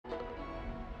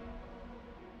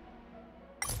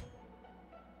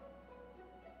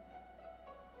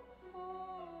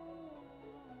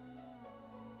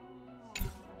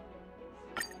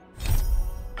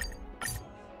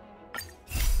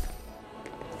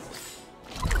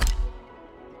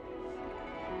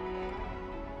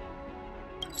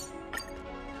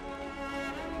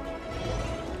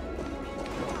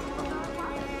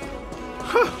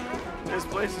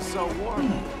place is so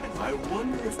warm. I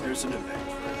wonder if there's an event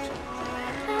for it.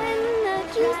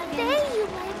 You say you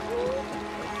like me.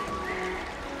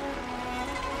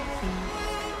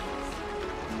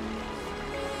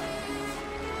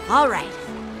 All right.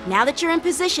 Now that you're in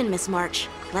position, Miss March,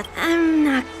 I'm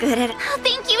not good at it. Oh,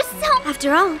 thank you so.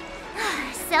 After all.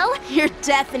 So? You're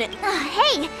definite.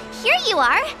 Hey, here you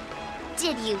are.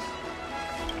 Did you?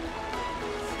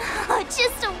 Oh,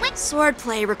 just a wit.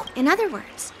 Swordplay In other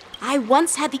words, I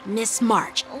once had the Miss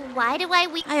March. Why do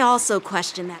I also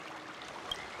question that.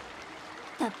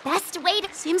 The best way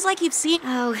to. Seems like you've seen.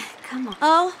 oh, come on.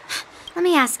 Oh, Let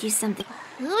me ask you something.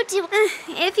 Who do?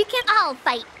 If you can't. I'll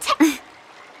fight.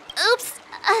 Oops.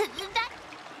 That.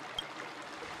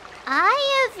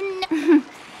 I have no.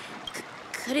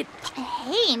 could it?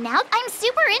 Hey, now I'm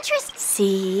super interested.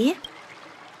 See?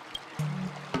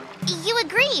 You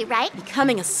agree, right?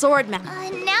 Becoming a swordman.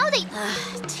 Now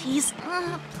that. Tease.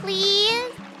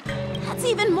 Please. That's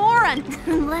even more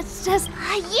Let's just.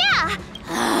 Yeah.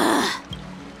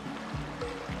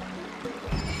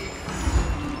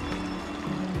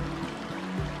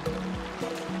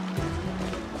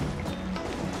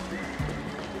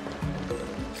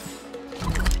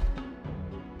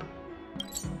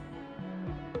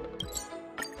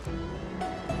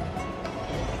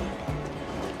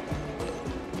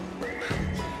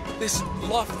 This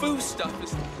LaFu stuff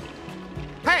is...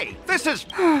 Hey, this is...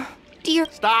 Dear.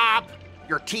 Stop!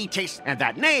 Your tea tastes... And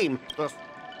that name... Stop.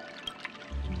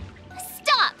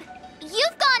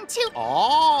 You've gone too.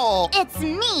 Oh! It's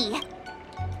me.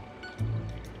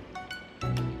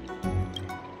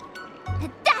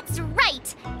 That's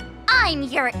right. I'm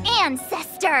your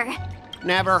ancestor.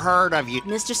 Never heard of you.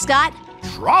 Mr. Scott?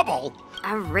 Trouble?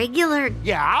 A regular.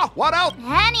 Yeah? What else?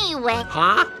 Anyway.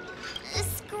 Huh?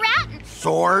 Scrap.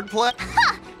 Swordplay?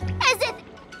 Huh. As if.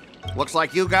 Looks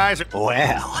like you guys are...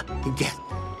 Well, get...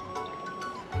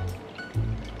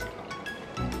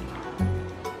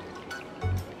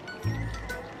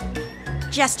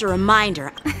 Just a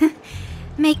reminder.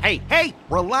 Hey,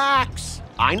 relax.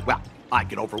 I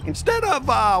get over instead of,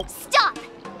 Stop.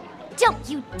 Don't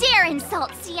you dare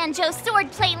insult Xianzhou's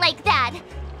swordplay like that.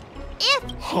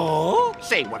 If. Huh?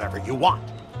 Say whatever you want.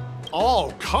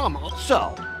 Oh, come on.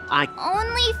 So,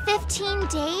 Only 15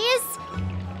 days?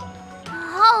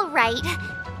 All right.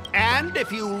 And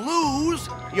if you lose,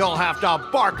 you'll have to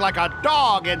bark like a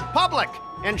dog in public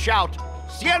and shout,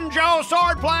 Xianzhou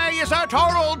swordplay is a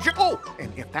total Oh,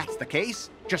 and if that's the case,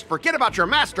 just forget about your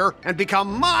master and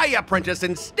become my apprentice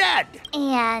instead.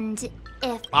 And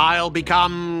if. I'll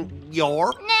become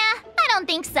your... Nah, I don't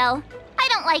think so. I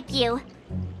don't like you.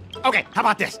 Okay, how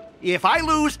about this? If I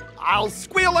lose, I'll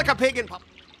squeal like a pig in public.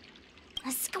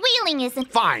 Squealing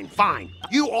isn't. Fine.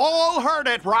 You all heard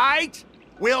it, right?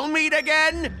 We'll meet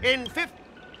again in 50...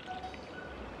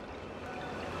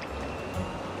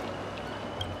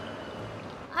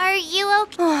 Are you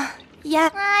okay? Yeah.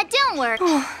 Don't worry.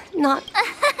 Not.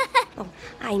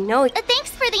 I know. Thanks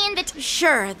for the invitation.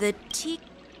 Sure, the tea.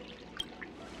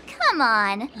 Come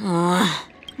on.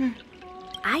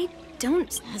 I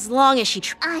don't. As long as she.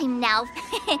 I'm now.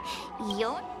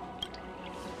 You're.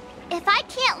 If I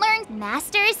can't learn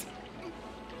masters.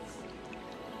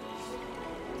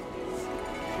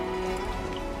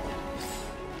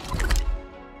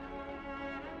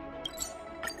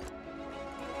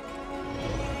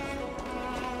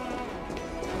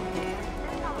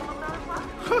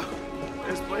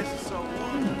 This place is so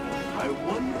warm. I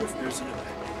wonder if there's an event.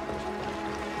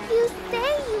 You say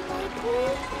you like me.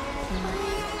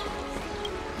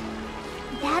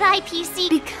 That IPC.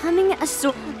 Becoming a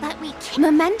sword. But we can't.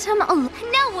 Momentum alone.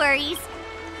 No worries.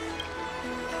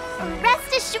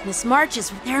 Rest assured. Miss March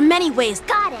is. There are many ways.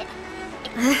 Got it.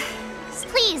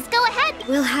 Please, go ahead.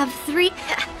 We'll have 3.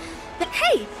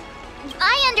 Hey!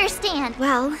 I understand.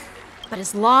 Well, But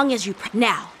as long as you.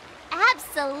 Now.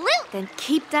 Absolutely. then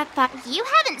keep that thought. You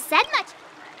haven't said much.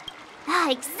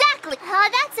 Exactly.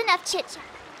 That's enough chit-chat.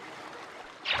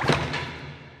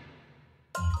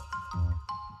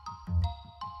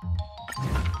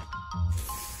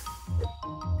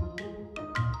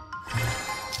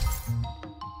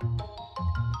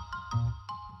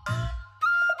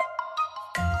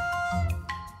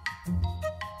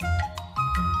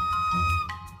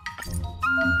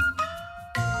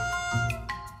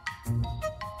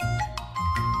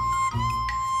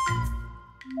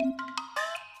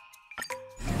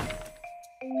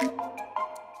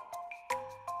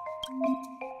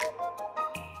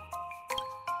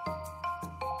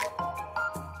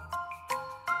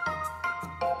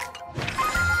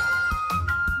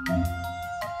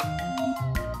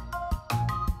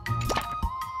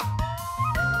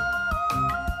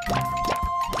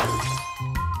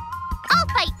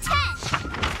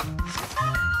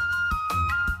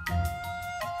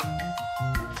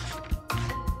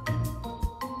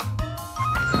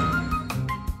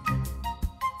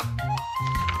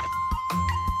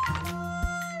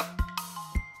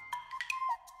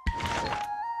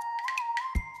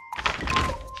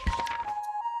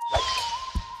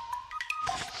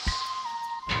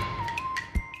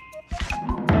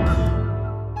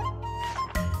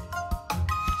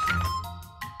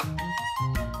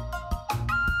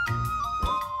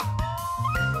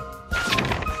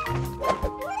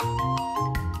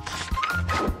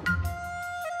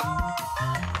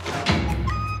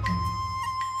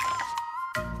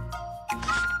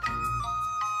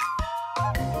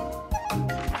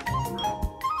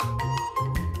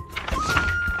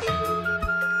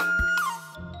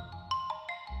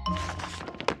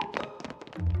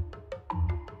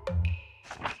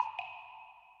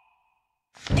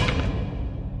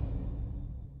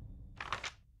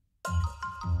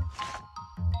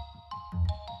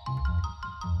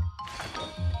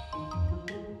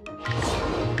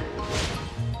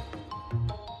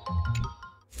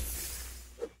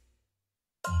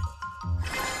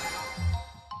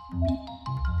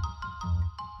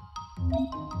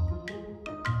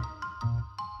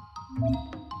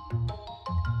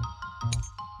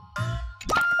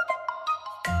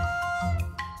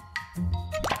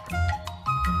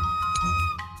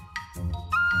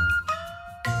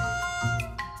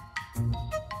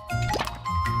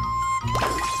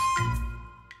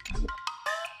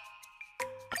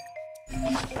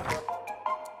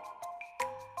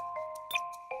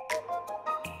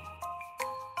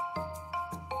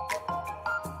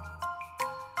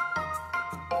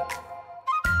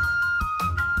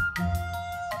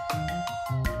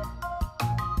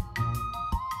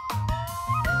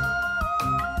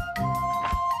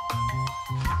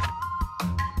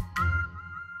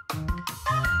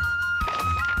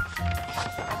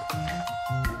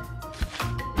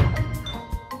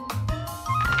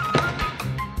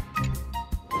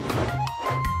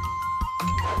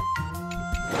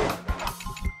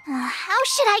 How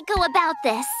should I go about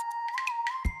this?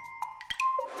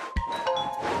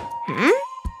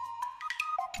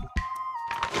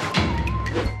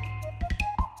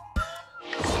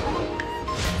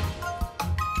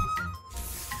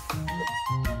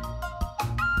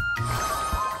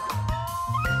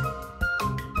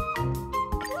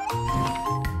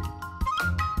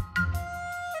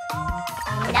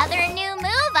 Another new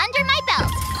move under my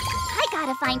belt. I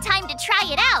gotta find time to try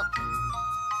it out.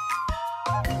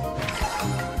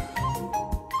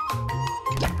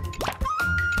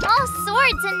 All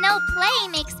swords and no play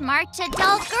makes March a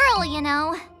dull girl, you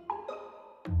know.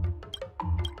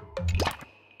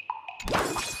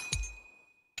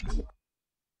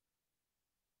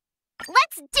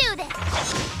 Let's do this!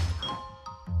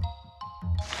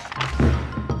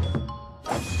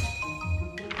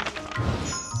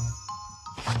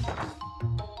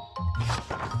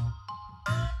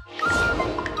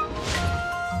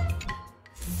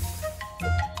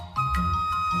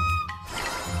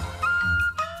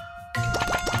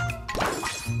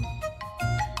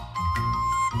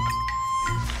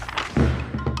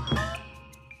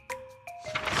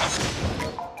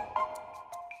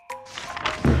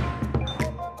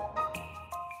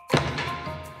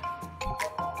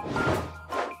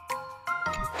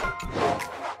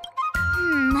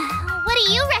 What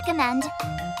do you recommend?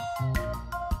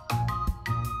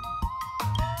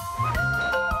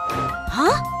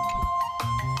 Huh?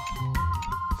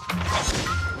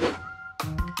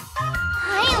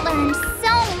 I learned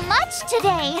so much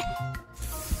today.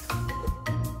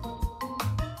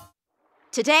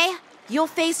 Today, you'll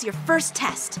face your first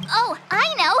test. Oh,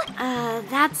 I know.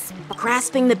 That's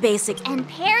grasping the basics. And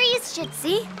parries should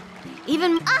See?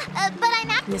 Even but I'm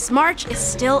not. Miss March is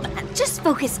still... Just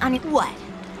focus on it. What?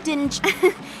 Didn't...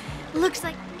 Looks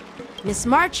like Miss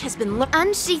March has been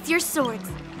unsheath your swords.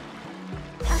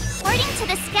 According to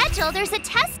the schedule, there's a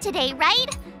test today,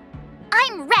 right?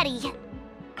 I'm ready.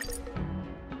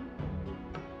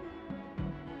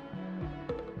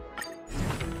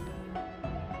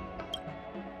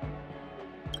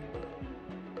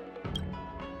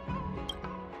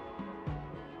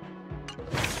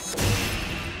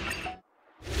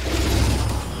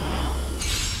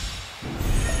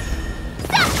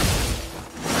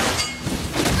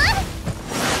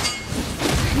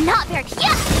 Not very.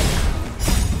 Yeah!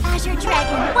 Azure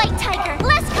Dragon, White Tiger,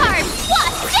 less cards!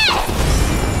 What's this?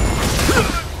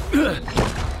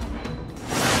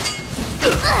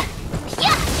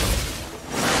 Yeah!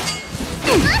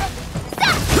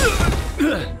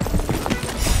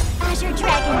 Azure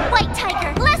Dragon, White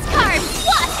Tiger, less cards!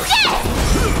 What's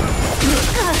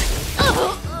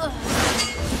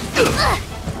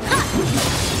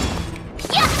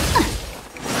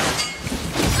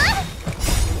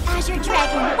Azure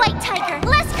Dragon, White Tiger,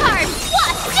 less cards!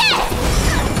 What's this?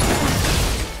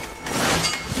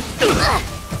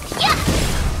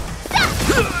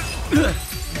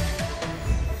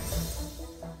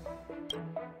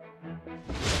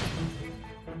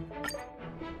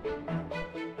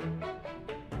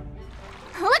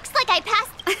 Looks like I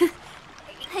passed.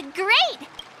 Great!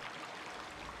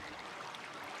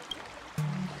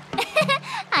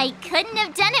 I couldn't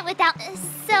have done it without.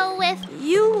 So if.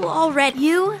 You already...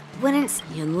 You wouldn't.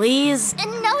 Yunli's...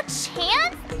 No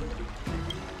chance?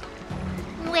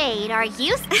 Wait, are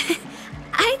you.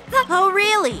 I thought... Oh,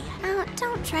 really?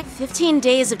 Don't try. 15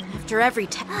 days after every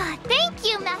test. Thank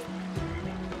you,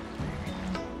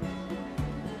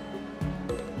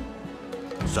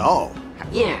 So,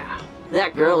 Yeah,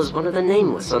 that girl is one of the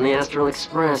nameless on the Astral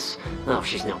Express. Oh,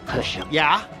 she's no push-up.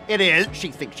 yeah, it is.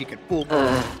 She thinks she can fool.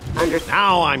 Under...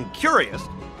 Now I'm curious.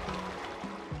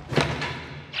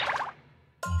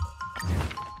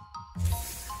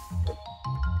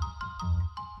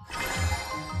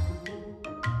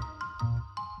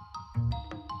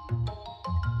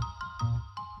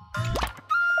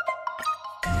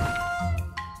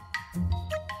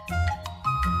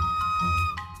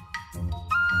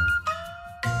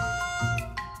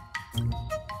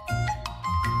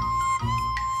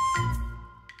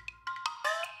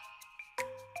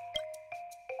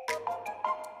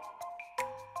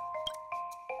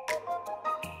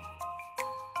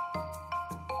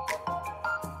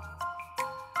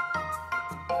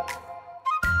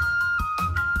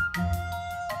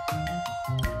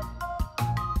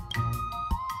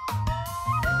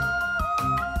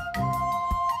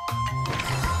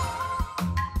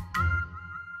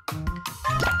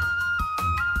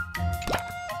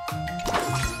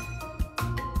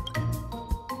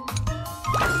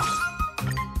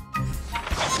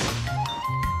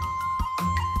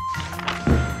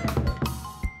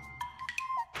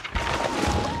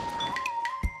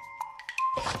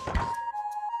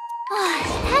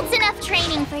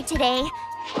 for today.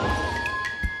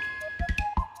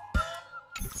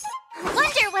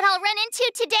 Wonder what I'll run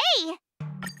into today.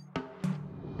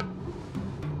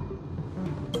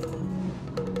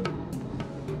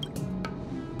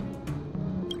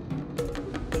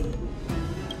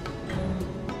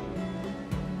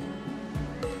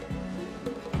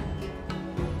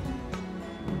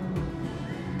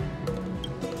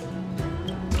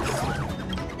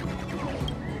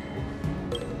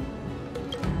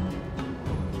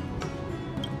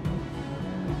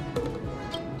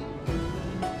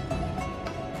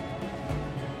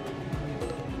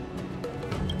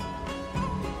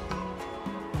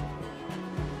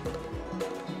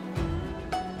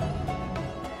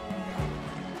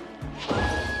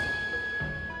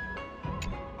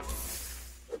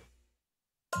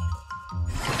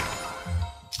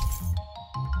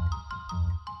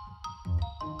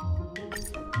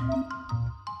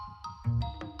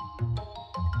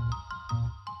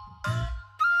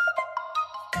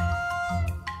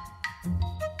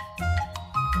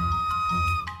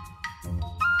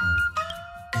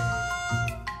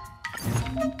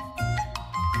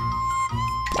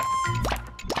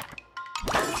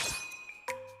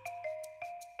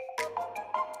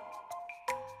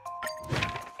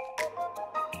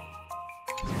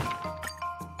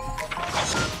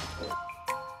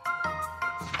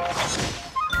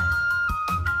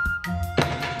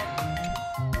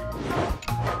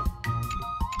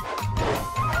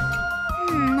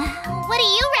 What do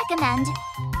you recommend?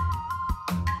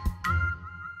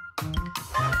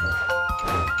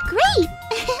 Great!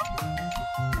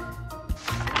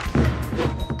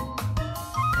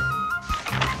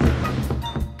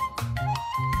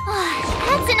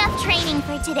 That's enough training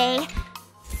for today.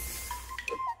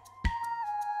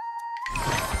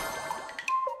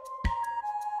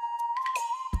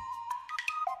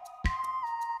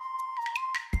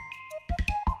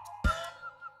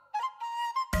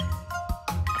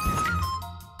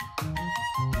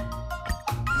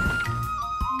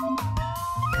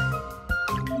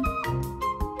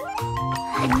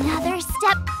 Another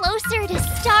step closer to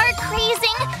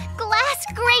star-crazing glass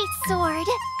greatsword.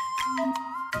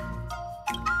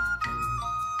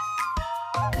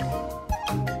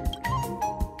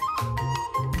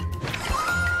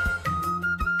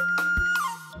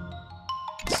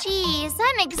 Jeez,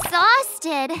 I'm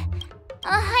exhausted.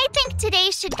 I think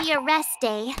today should be a rest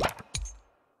day.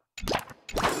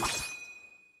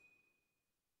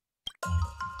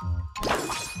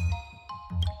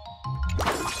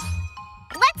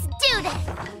 Let's do this!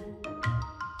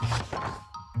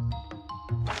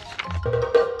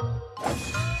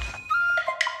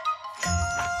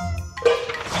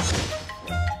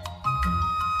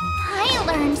 I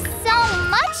learned so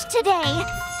much today!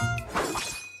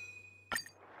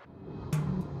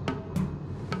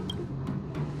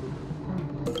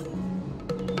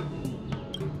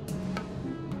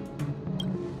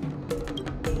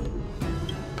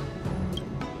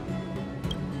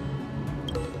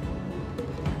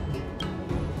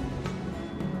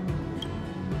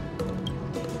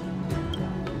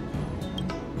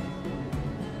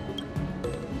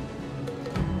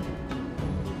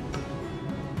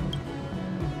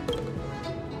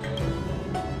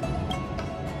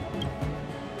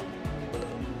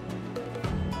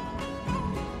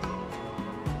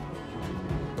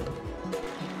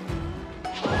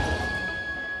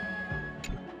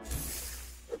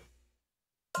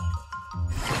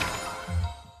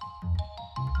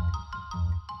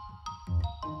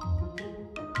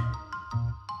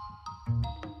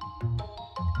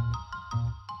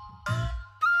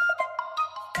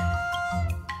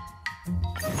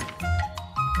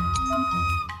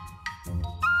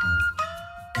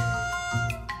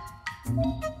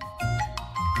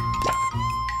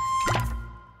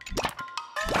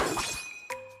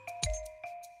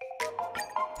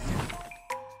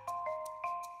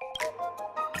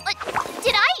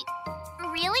 Did I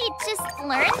really just learn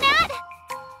that?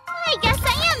 I guess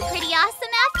I am pretty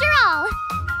awesome after all.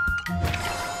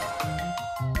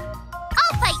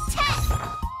 I'll fight 10.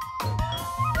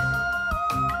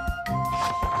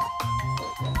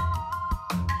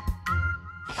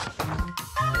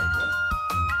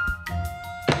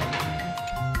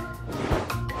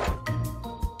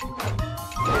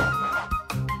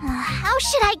 How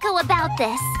should I go about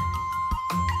this?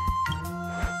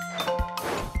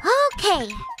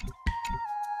 Okay.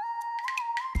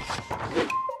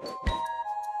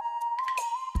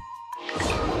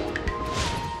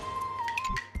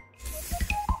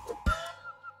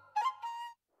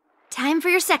 Time for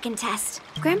your second test.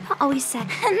 Grandpa always said...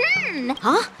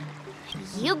 Huh?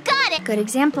 You got it. Good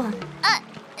example.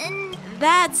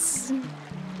 That's...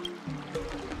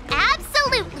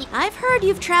 I've heard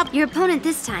you've traveled. Your opponent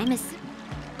this time is...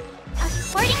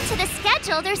 According to the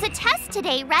schedule, there's a test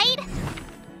today, right?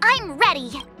 I'm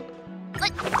ready.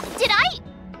 But did I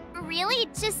really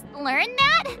just learn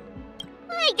that?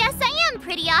 I guess I am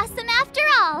pretty awesome after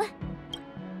all.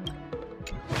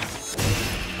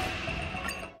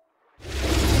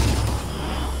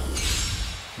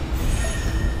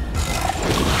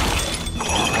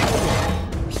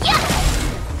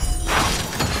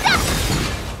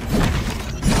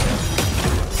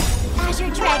 Azure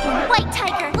Dragon, White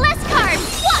Tiger, less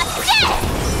carbs, what's this?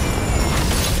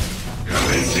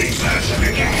 Commencing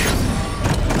classification.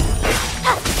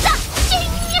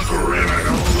 Ding!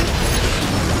 Criminal.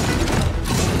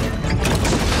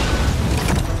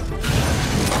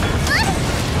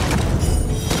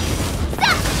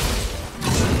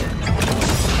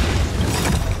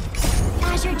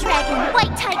 Azure Dragon,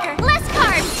 White Tiger, less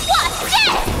carbs, what's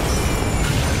this?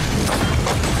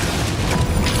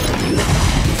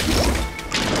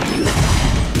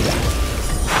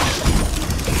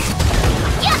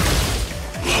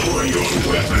 Lower your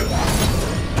weapon.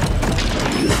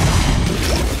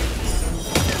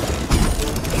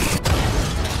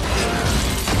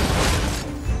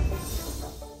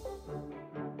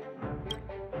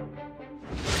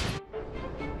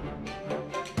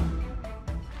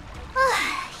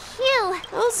 Phew.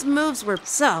 Those moves were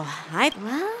so.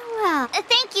 Well,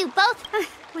 Thank you both.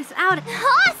 without...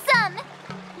 Awesome!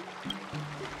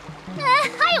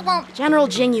 I won't. General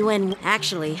Jing you in,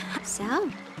 actually.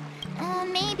 So?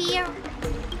 Maybe.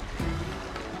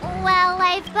 Well,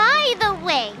 by the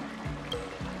way.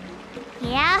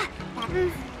 Yeah?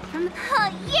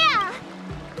 Yeah!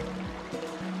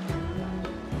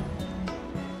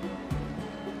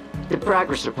 The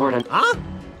progress report on... Huh?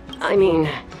 I mean,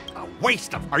 A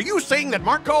waste of... Are you saying that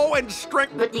Marco and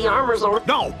Strict... but the armor's already...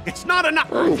 No, it's not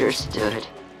enough. Understood.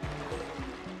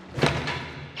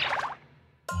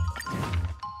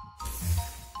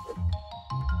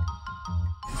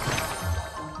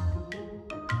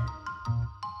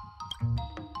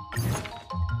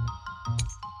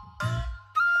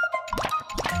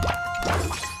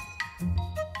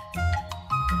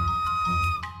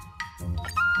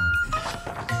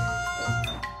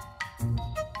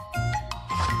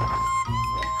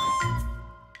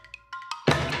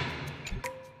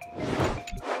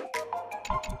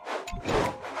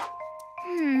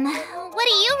 What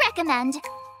do you recommend?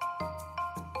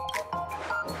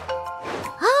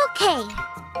 Okay.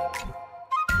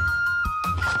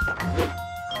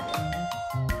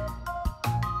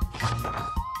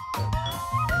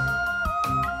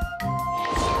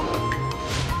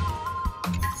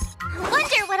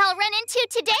 Wonder what I'll run into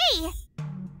today.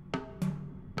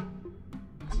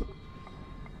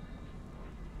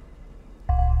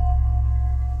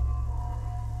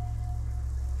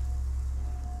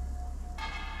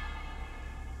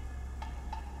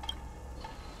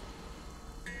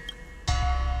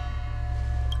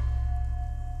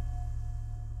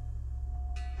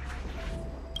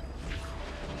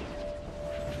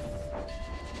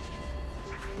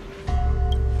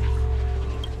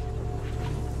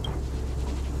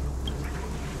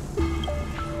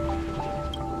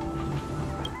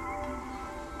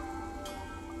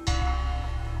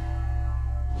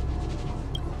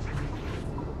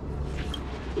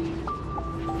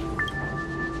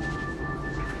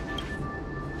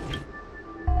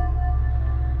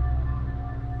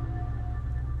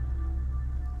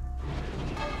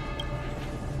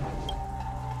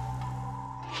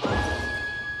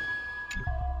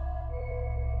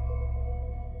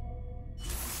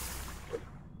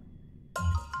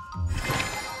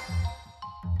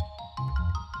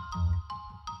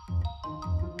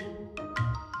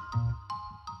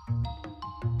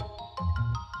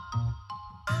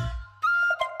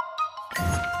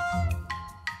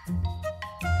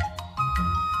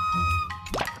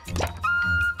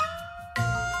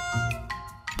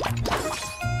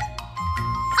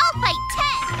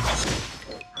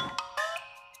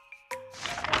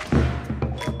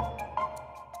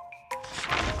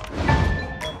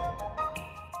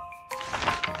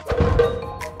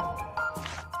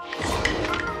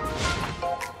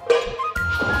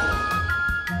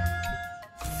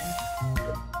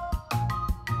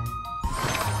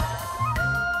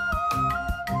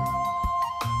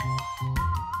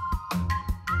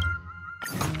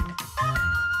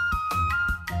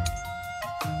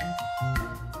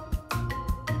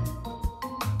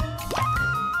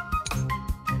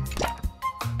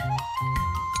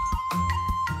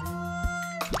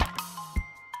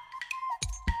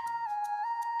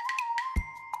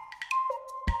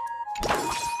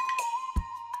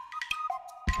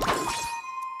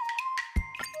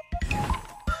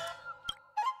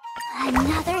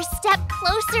 Another step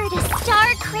closer to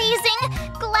star-crazing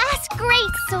glass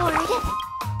greatsword.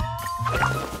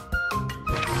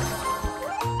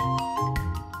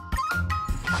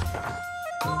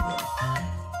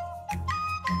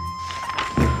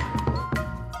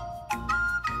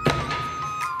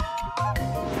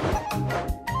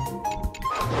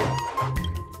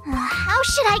 How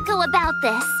should I go about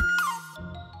this?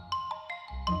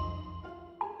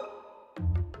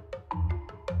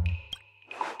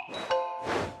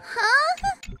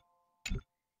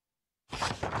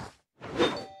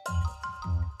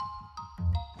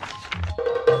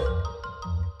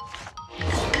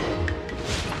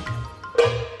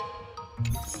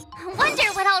 Wonder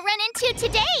what I'll run into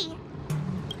today.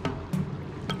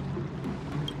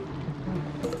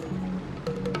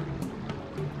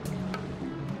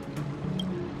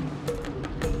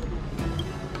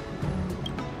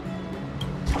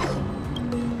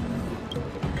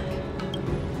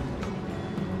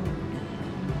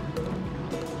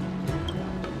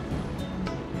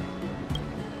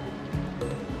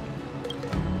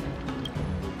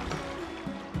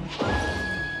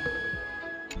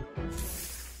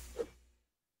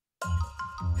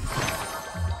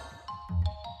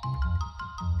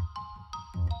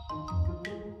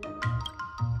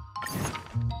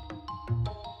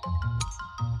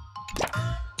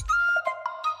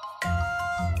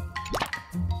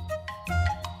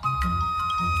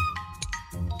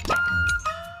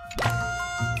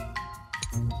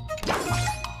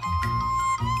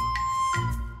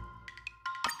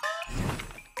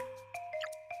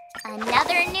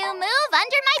 Another new move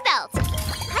under my belt.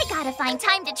 I gotta find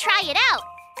time to try it out.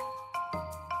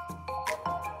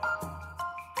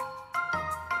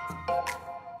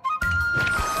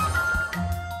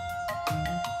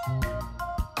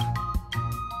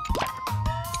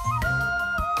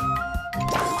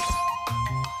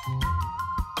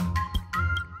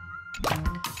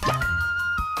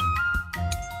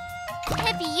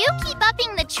 If you keep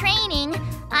upping the training,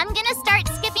 I'm gonna start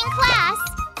skipping class.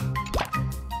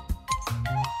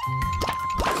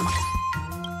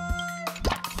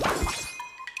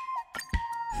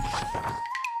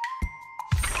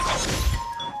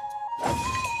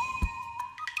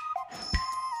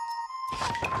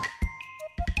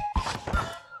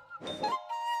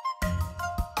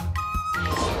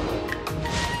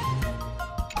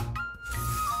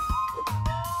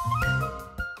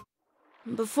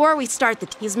 Before we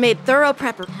start he's made thorough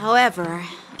prep. However,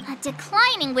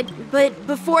 Declining would... but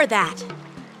before that,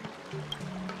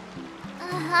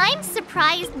 I'm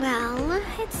surprised. Well,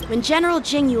 it's when General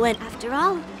Jing Yuan, after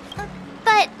all.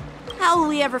 But how will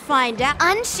we ever find out?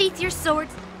 Unsheath your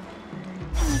swords.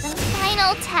 the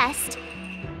final test.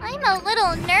 I'm a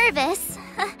little nervous.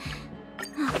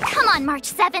 Oh, come on,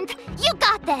 March 7th. You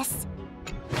got this.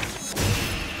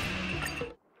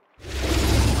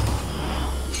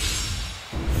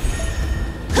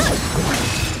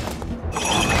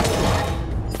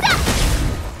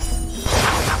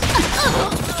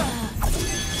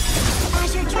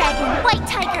 Azure Dragon, White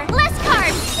Tiger, less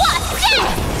carbs, wasp,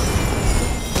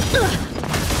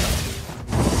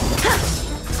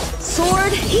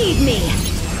 Sword, heed me!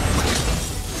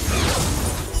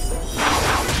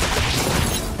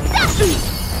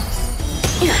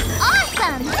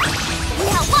 Awesome!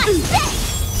 Now watch this!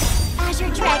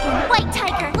 Azure Dragon, White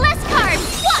Tiger, less carbs,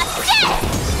 watch this!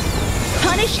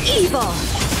 Punish evil!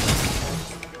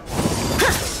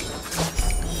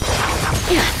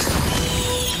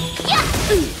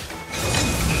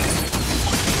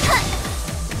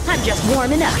 I'm just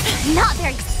warming up. Not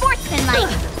very sportsmanlike.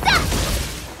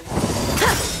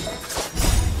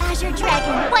 Azure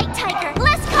Dragon, White Tiger,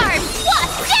 less carbs,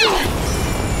 watch this!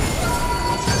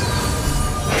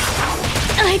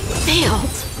 I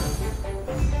failed.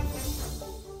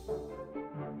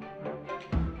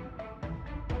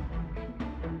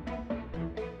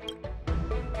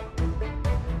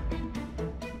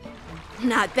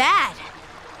 Not bad.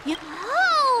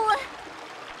 Oh!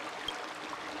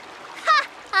 Ha!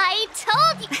 I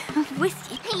told you! With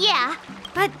you. Yeah.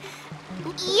 But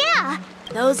Yeah!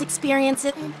 Those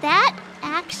experiences. That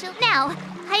actually... Now,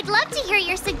 I'd love to hear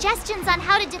your suggestions on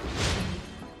how to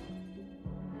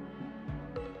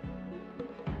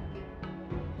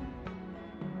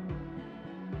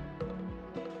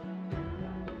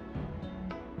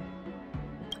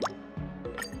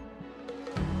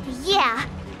Yeah.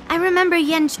 I remember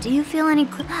Yench. Do you feel any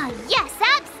Yes,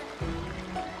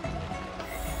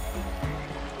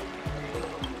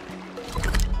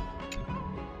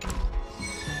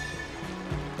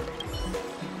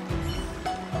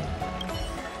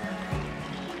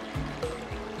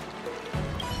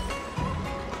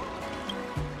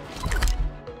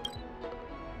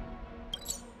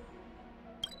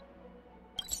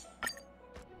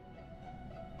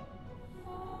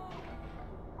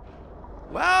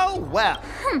 well.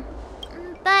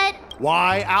 But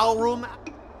Why Alrum?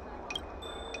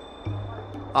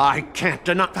 I can't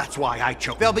deny. That's why I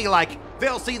chose. They'll be like,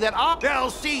 they'll see that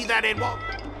it won't.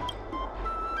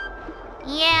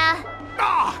 yeah,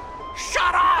 Ah!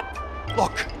 Shut up!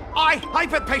 Look,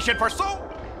 I've been patient for so.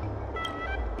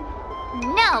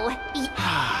 no.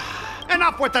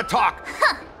 Enough with the talk.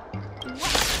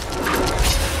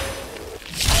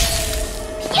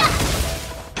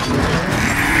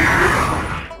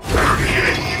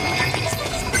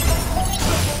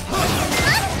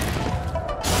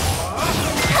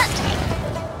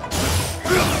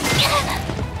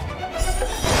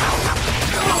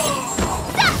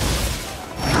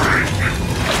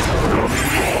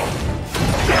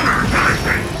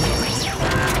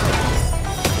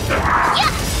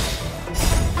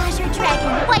 Azure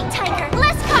Dragon, White Tiger,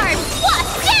 less carbs.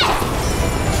 What's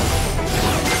this?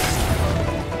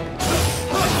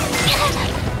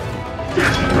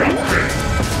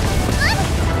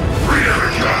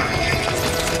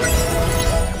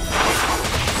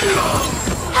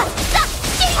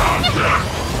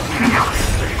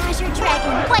 Azure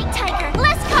Dragon, White Tiger,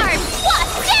 less carbs.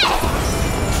 What's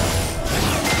this?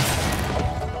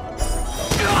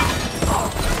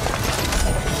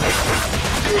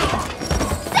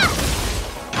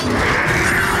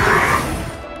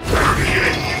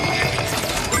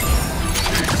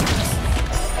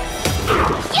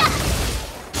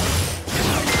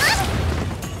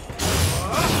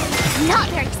 Not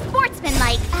very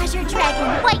sportsmanlike. Azure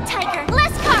Dragon, White Tiger,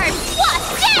 less carbs.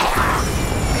 What's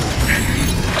this?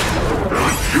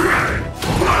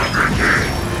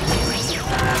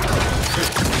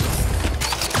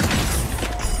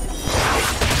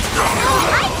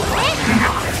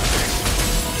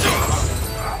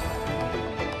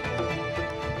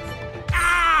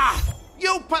 Ah!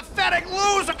 You pathetic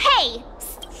loser! Hey,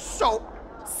 So,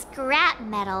 scrap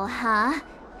metal, huh?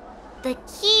 The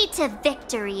key to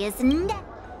victory is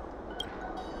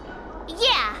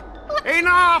yeah,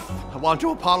 enough! I want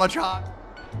to apologize.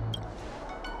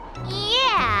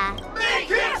 yeah. Make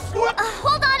it squat!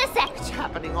 Hold on a sec.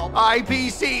 Happening all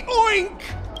IPC. Oink!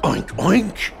 Oink,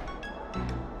 oink.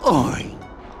 Oink.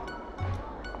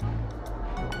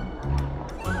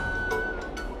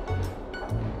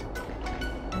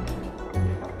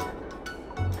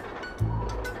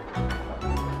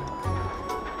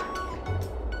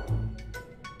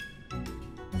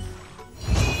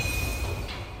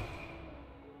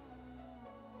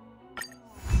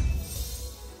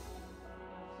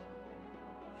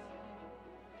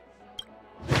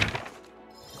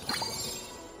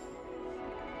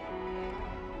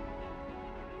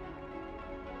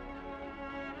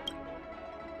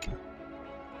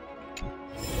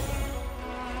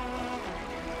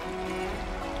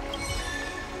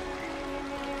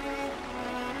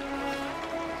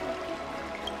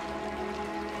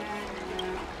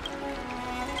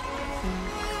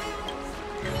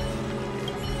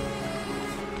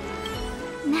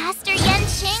 Master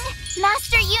Yenqing,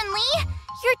 Master Yunli,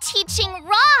 your teaching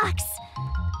rocks.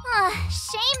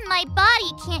 Shame my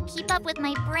body can't keep up with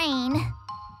my brain.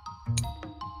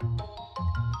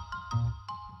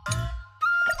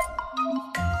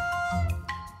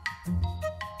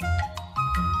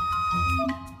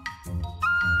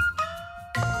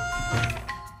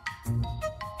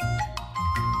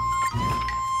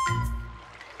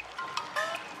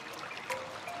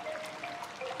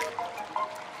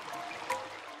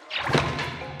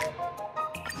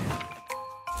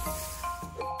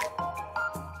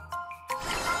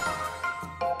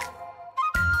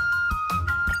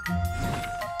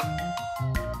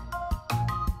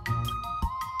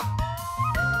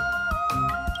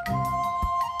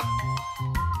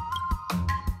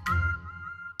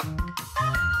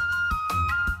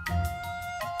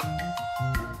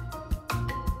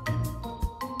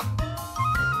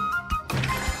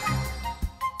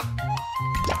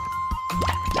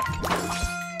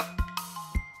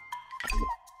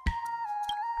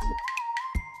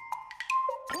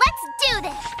 Let's do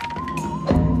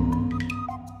this!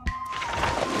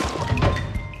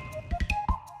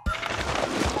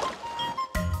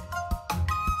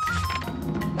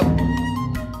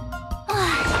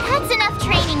 That's enough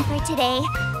training for today.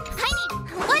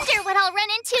 Wonder what I'll run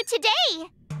into today.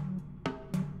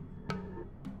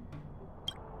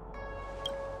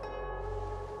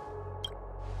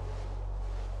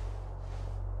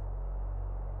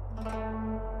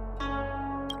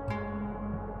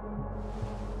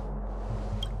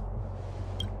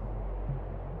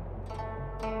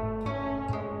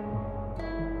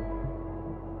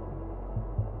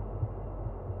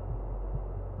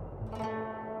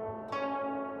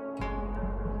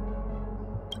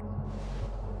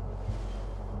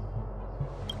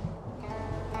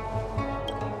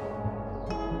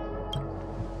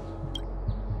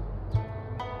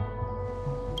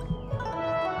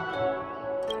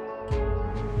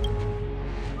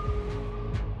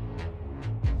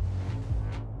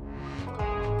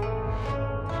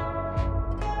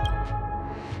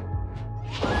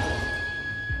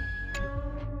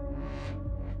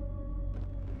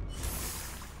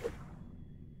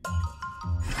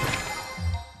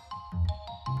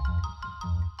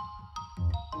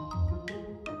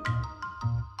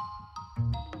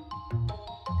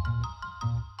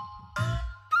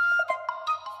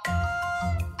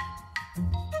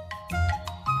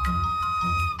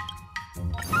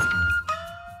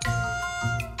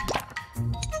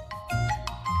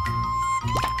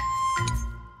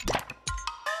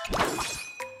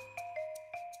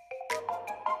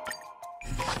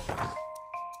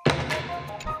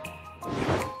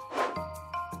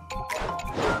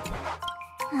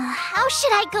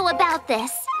 should I go about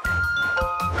this?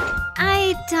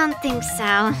 I don't think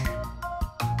so.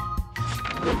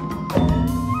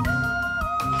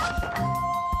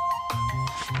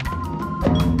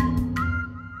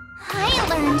 I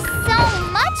learned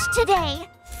so much today.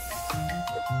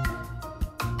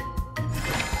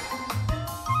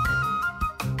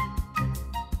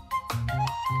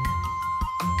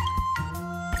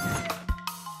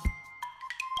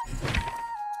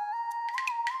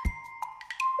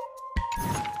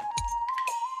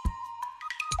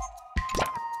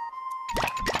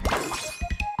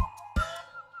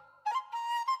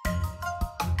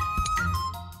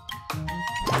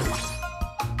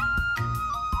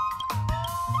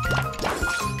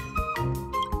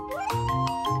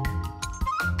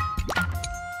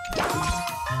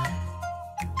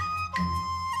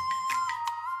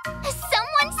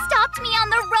 Someone stopped me on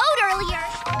the road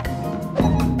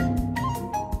earlier.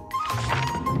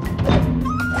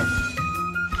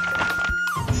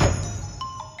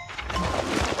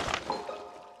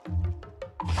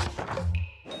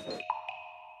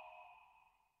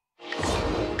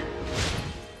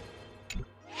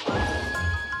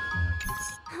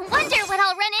 Wonder what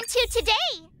I'll run into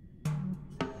today.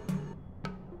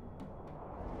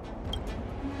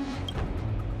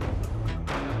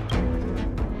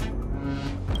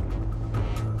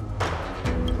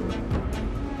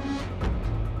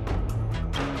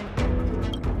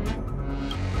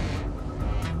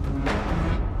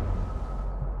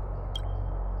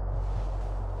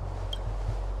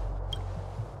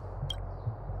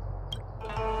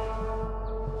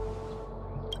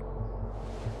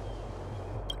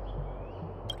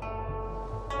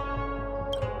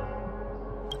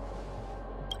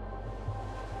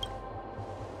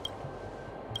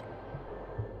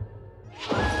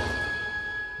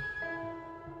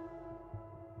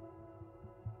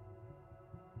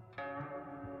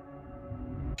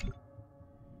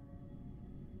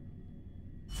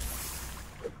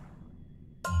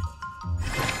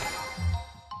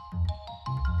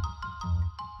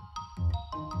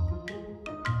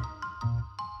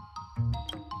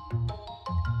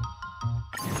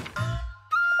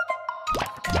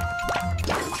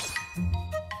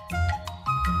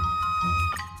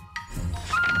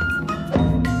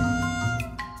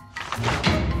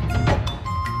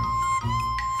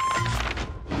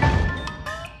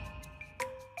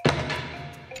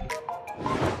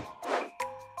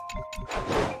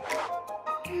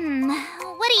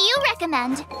 What do you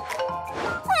recommend?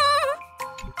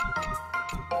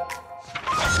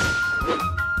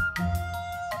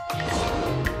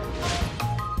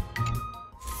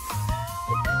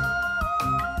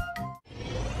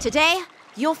 Today,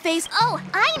 you'll face Oh,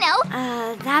 I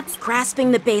know! that's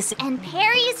grasping the basic. And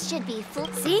parries should be full.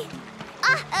 See?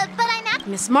 But I'm at.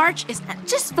 Miss March is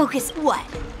Just focus. what?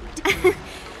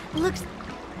 Looks.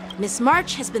 Miss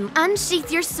March has been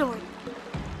Unsheath your sword.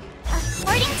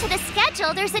 According to the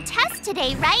schedule, there's a test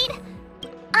today, right?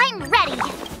 I'm ready.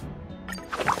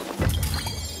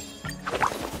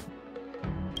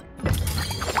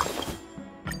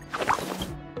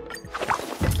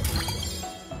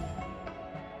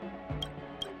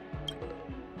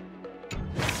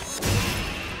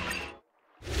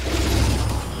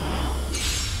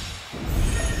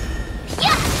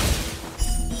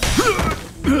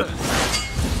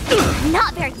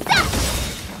 Not very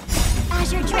fast!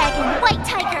 Azure Dragon, White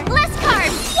Tiger, less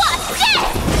cards! What's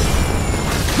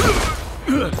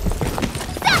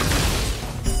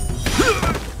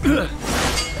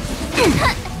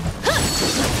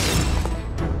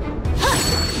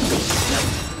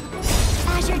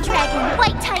Azure Dragon,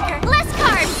 White Tiger, less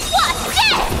cards! What's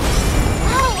this?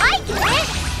 Oh, I get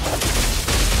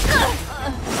it!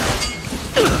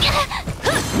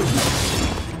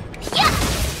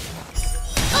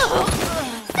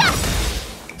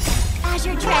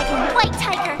 Azure Dragon, White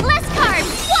Tiger, less cards!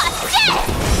 What's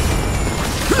this?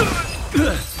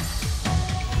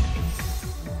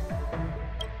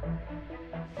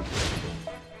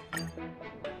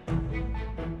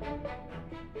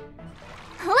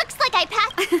 Looks like I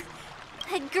passed.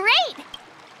 Great!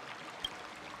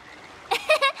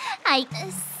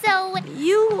 So...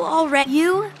 you already.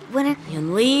 You wouldn't.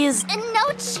 And Lee's. No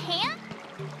chance?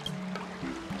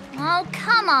 Oh,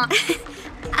 come on.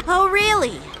 Oh,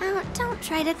 really? Oh, don't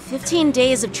try to. 15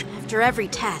 days after every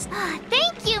test.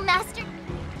 Thank you, Master.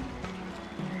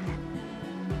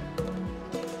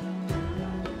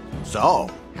 So,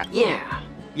 Yeah.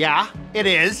 yeah, it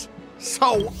is.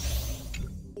 So,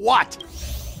 what?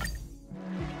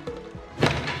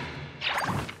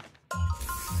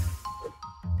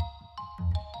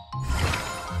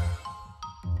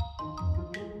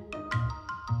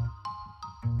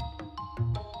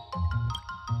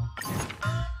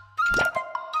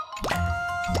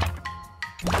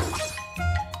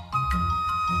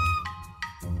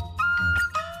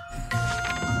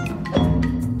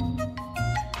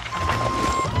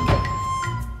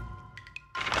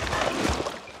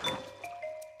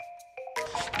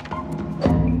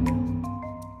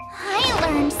 I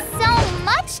learned so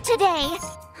much today.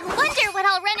 I wonder what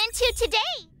I'll run into today.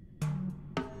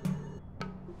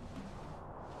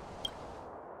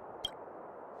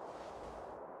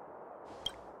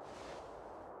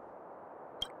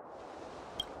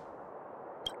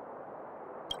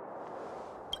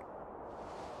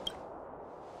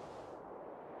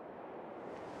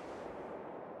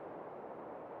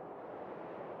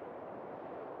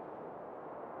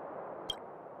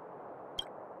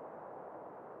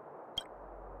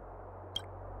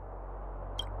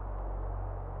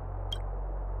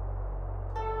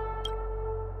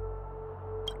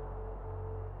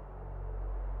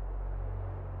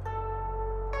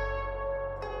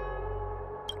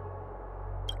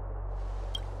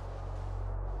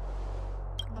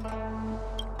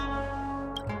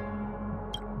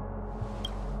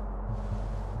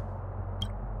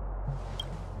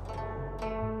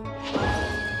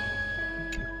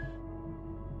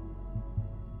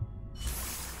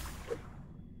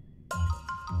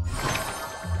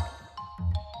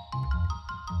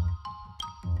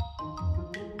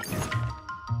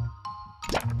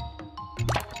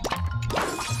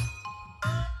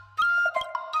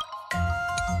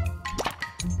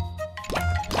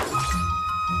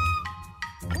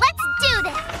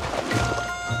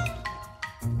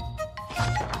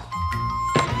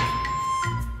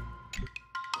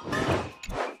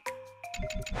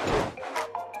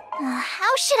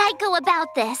 How should I go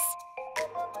about this?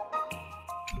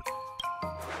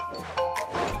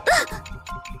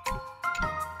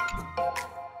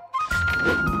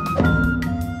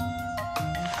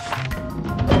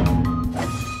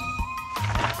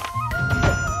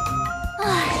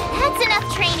 That's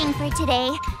enough training for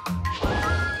today.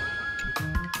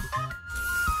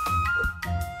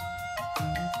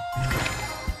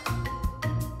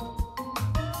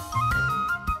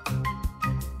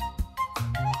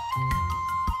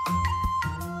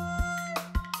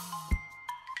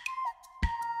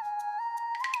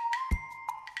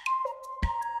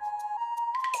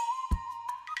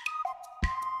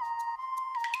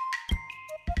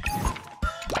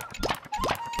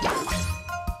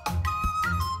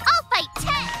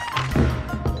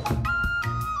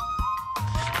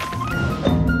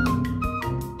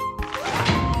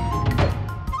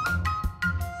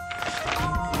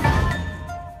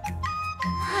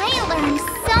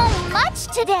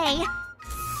 Today.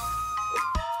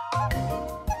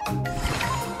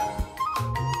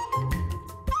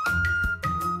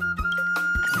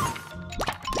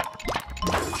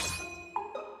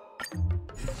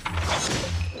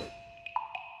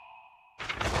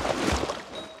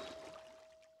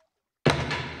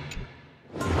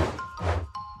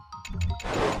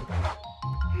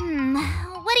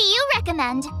 What do you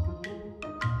recommend?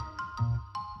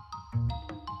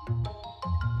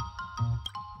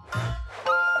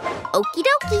 Okie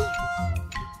dokie.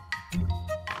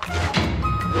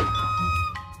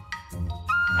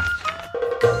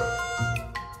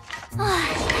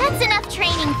 That's enough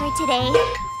training for today.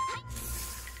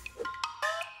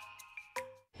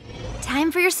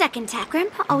 Time for your second test.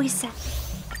 Grandpa always said.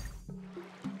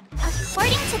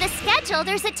 According to the schedule,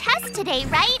 there's a test today,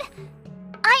 right?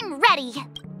 I'm ready.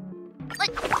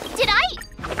 Did I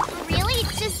really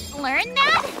just learn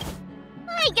that?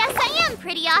 I guess I am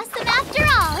pretty awesome after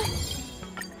all.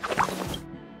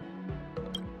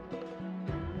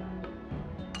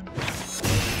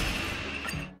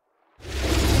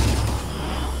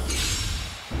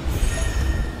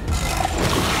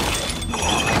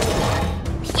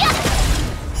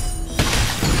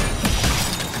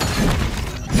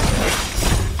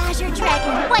 Azure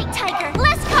Dragon, White Tiger,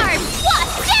 less carbs,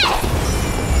 what's this?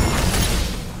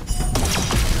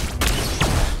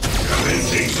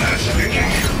 Commencing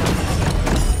classification.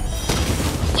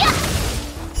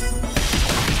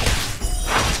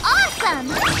 Awesome!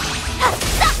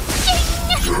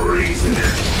 Freezing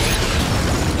it.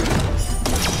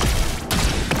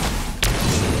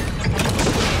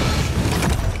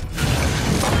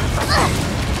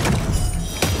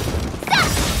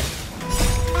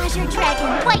 Azure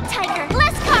Dragon, White Tiger,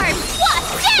 less carbs,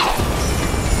 what's this?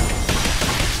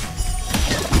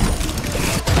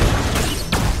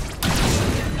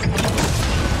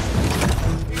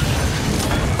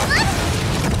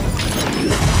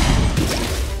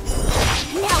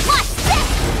 Now watch this!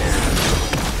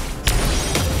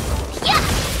 Yeah!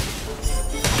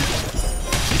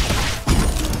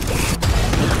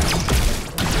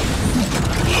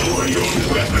 Lower your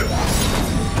weapon.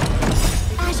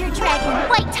 Azure Dragon,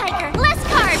 White Tiger, less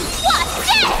carbs, what's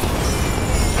this?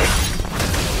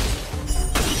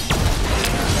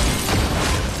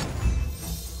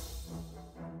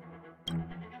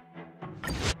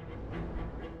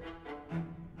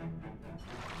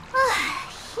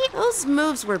 Those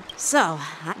moves were so...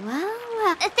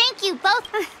 Well, Thank you both.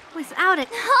 without it.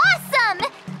 Awesome!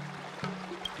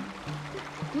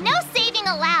 No saving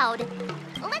allowed.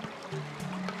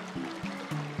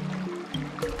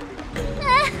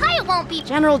 I won't be...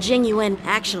 General Jing Yuan,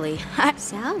 actually.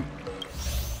 So?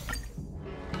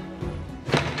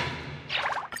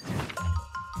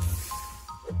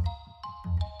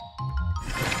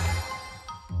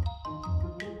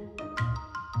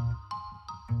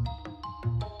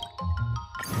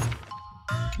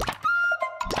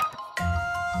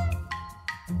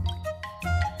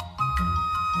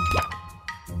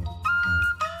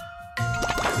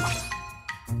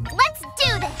 Let's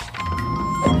do this!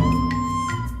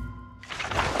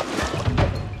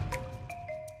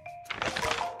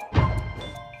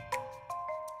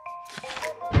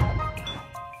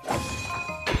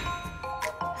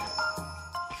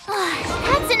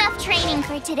 That's enough training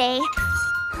for today.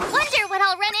 Wonder what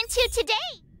I'll run into today.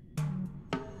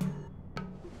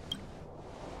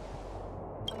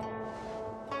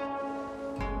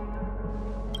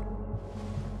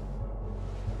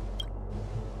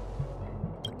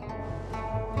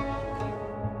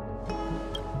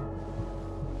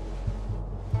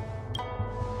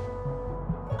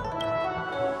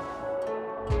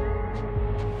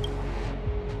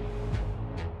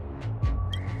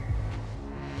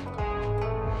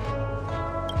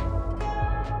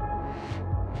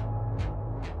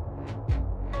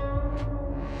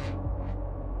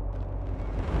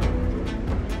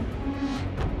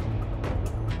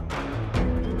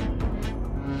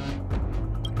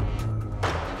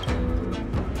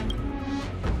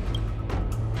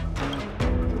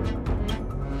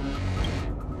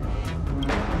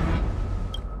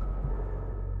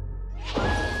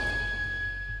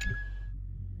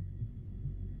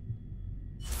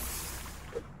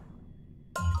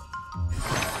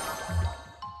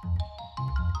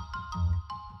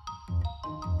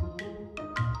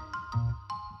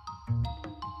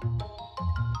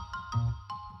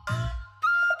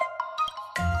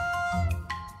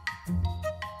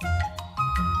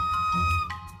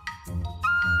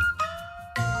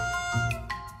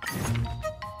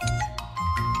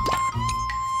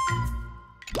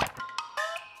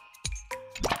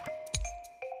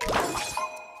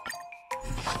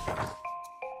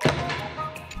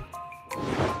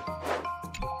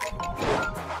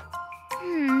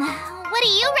 What do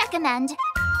you recommend?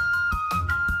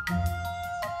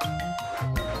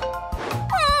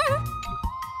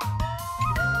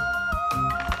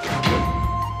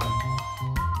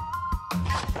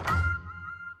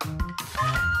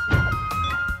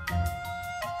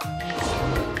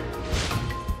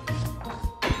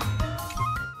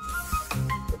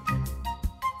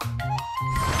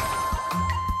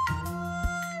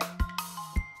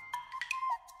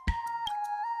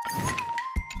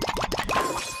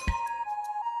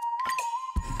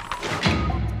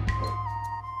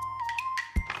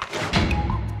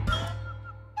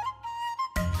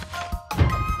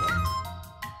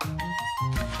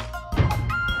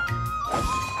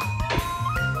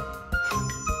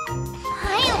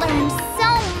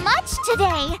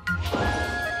 Today.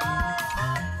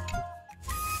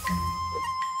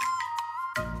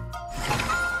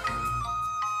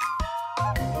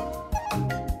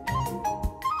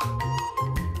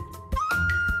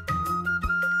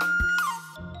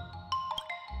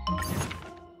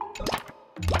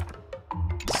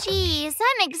 Jeez,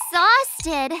 I'm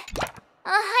exhausted.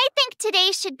 I think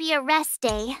today should be a rest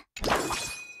day.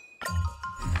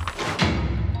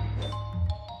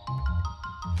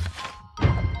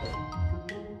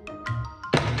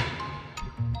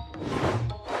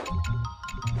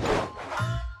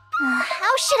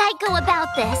 How should I go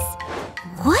about this?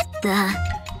 What the?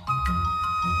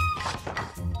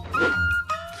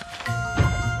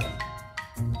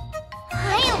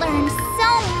 I learned so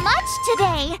much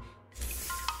today.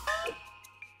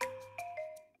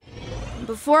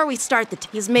 Before we start the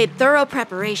he's made thorough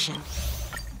preparation.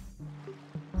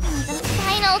 The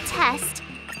final test.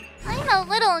 I'm a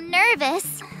little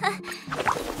nervous.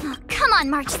 Oh, come on,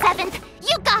 March 7th.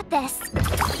 You got this.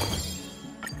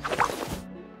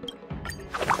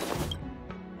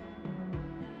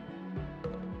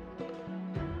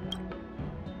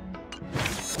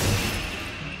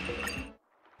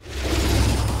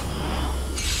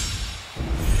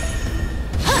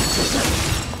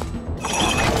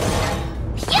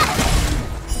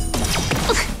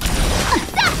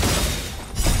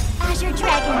 Azure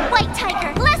Dragon, White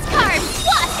Tiger, less cards,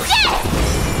 what's this?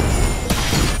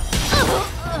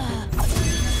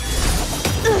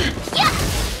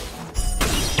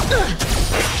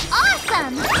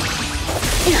 Awesome!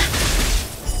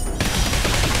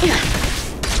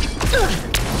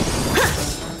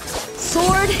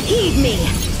 Heed me!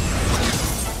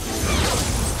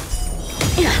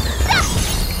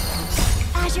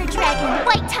 Azure Dragon,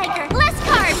 White Tiger, less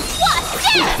cards! What?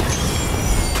 Yeah!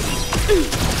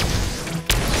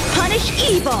 Punish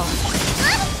evil!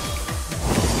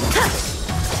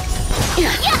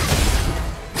 Yeah!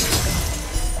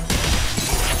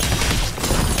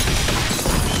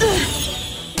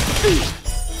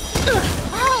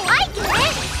 Oh, I get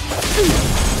it!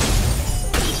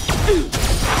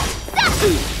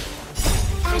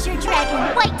 Azure Dragon,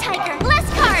 White Tiger, less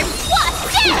cards! What?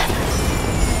 Yeah!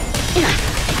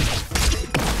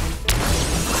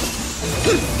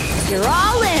 You're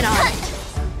all in on it!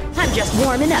 I'm just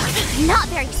warming up. Not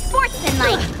very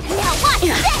sportsmanlike. Now watch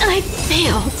this! I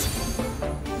failed.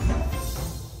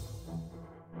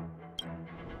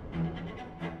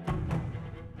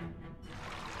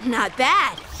 Not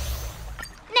bad.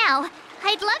 Now,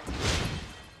 I'd love to...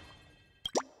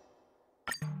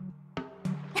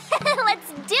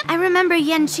 Let's dip... I remember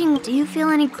Yanqing. Do you feel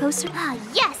any closer? Ah,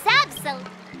 yes, absolutely.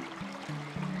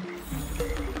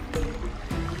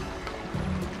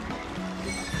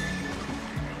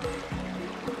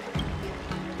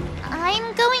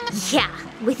 I'm going... Yeah,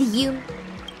 with you.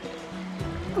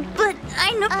 But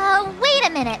I know... wait a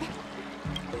minute.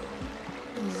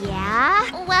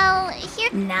 Yeah? Well,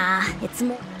 here... Nah, it's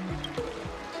more...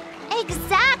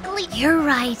 Exactly. You're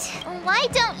right. Why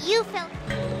don't you feel...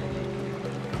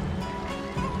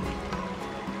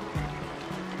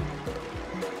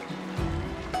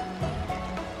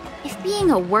 If being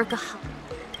a workaholic...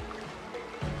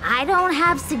 I don't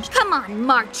have Come on,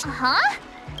 March. Huh?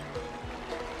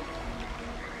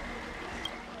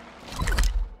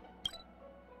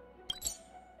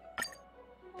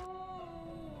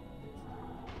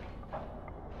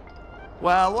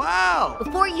 Well, well.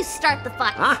 Before you start the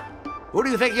fight. Huh? Who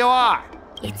do you think you are?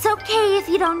 It's okay if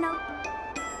you don't know.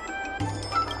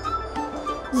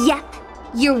 Yep,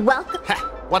 you're welcome. Heh,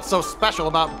 what's so special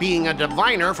about being a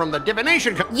diviner from the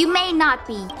divination You may not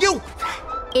be, You!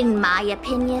 in my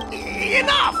opinion.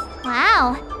 Enough!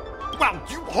 Wow. Well,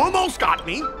 you almost got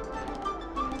me.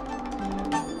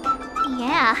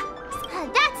 Yeah.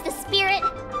 That's the spirit.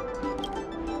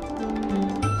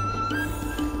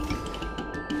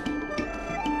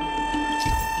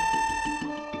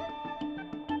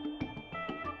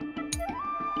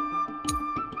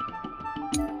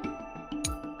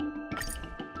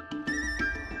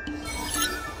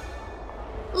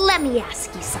 Let me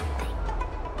ask you something.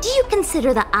 Do you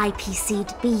consider the IPC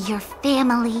to be your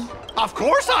family? Of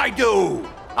course I do.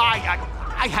 I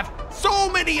have so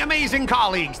many amazing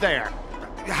colleagues there.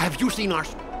 Have you seen our...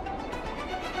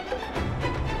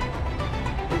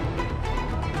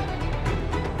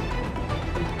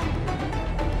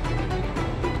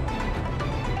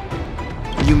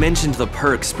 You mentioned the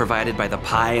perks provided by the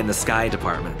Pie in the Sky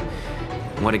department.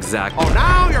 What exactly? Oh,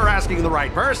 now you're asking the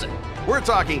right person. We're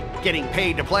talking getting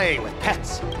paid to play with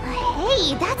pets.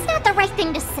 Hey, that's not the right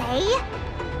thing to say.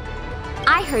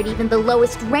 I heard even the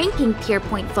lowest ranking Peer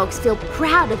Point folks feel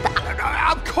proud of the...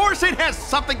 Of course it has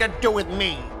something to do with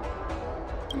me.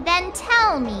 Then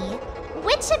tell me,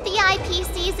 which of the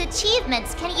IPC's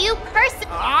achievements can you personally...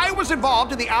 I was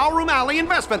involved in the Alroom Alley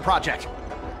investment project.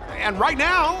 And right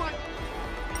now...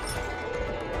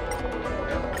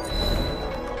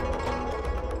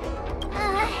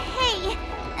 Hey,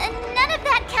 none of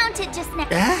that counted just now.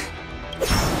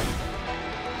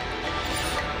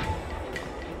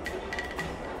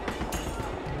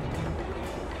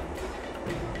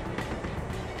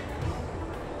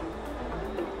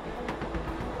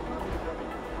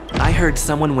 I heard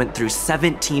someone went through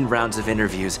 17 rounds of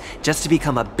interviews just to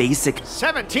become a basic...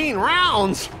 17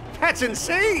 rounds? That's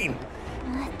insane!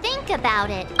 Think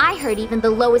about it. I heard even the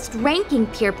lowest ranking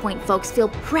Peer Point folks feel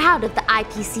proud of the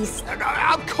IPC's...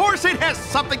 Of course it has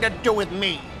something to do with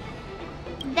me.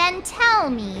 Then tell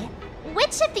me,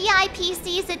 which of the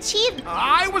IPC's achievements...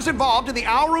 I was involved in the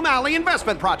Alroom Alley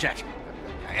investment project.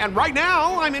 And right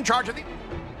now, I'm in charge of the...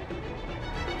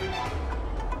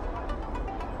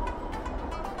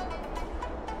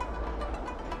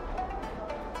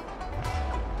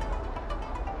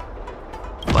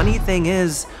 Funny thing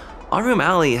is, Alroom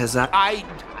Alley has... I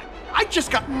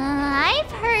just got...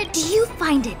 I've heard... Do you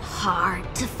find it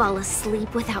hard to fall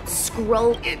asleep without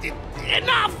scroll?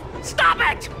 Enough! Stop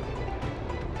it!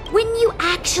 When you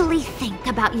actually think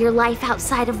about your life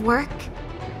outside of work,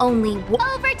 only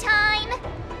Overtime!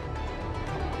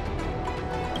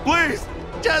 Please,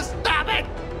 just stop it!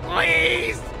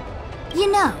 Please!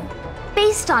 You know,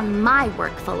 based on my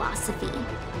work philosophy,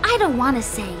 I don't want to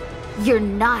say you're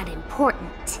not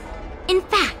important. In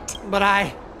fact... But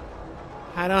I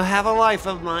don't have a life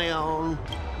of my own.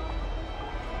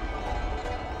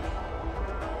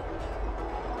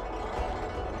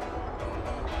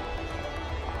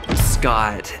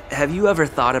 Scott, have you ever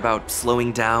thought about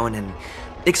slowing down and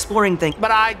exploring things?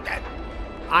 But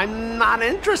I'm not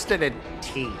interested in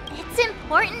tea. It's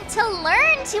important to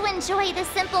learn to enjoy the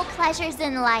simple pleasures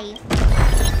in life.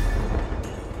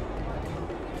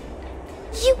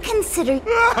 You consider...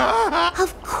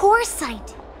 Of course I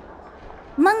do.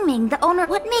 Mengming, the owner,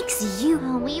 what makes you...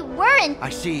 Oh, we weren't...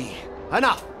 I see.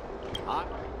 Enough.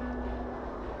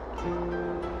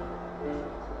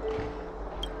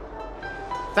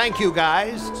 Thank you,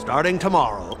 guys. Starting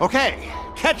tomorrow. Okay,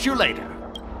 catch you later.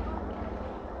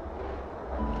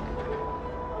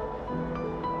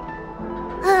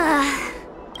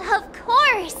 Of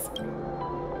course.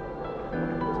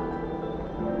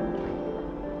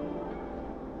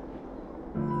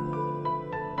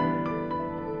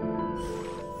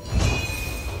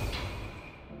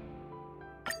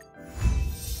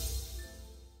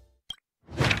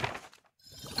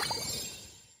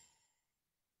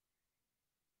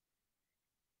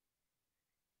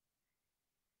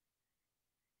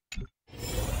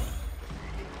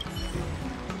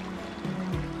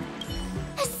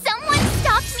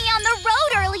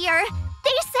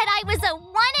 They said I was a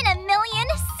 1 in a million,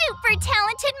 super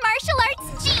talented martial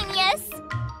arts genius.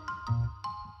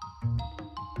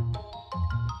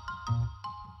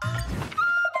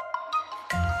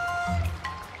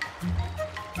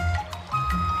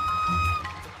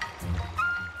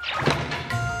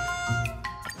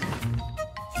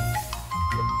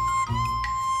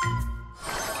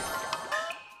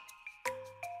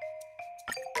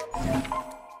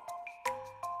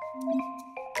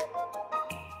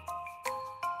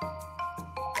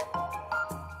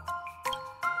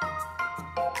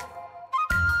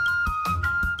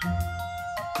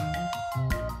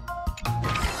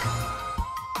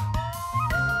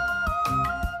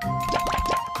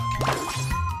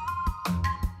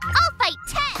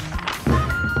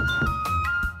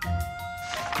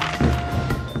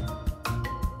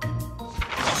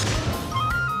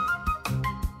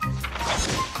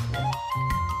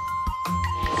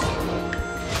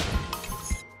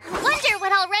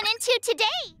 Today.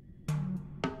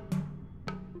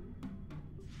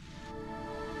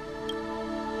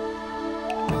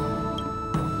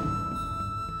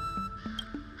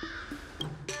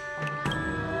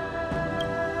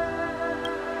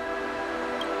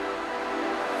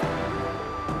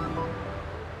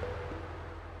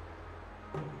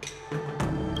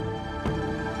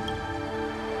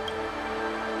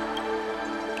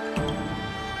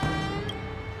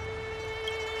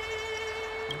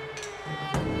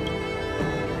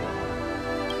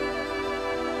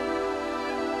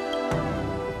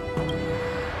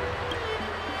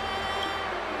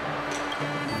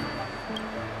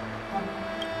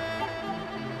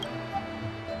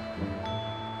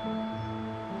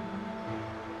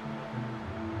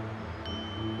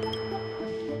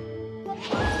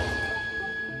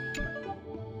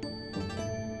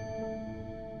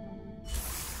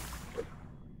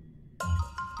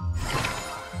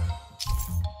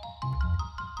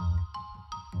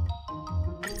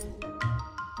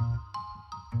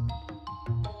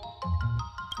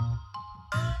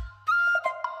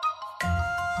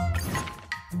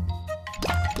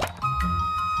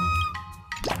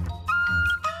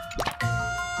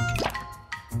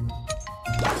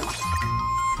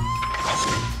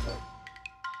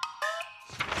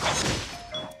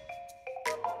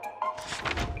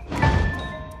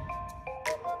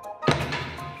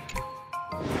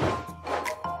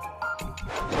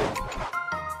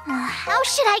 How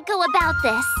should I go about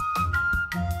this?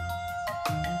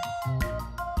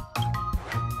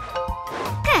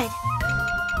 Good.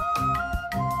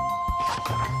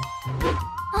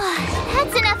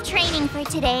 That's enough training for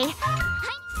today.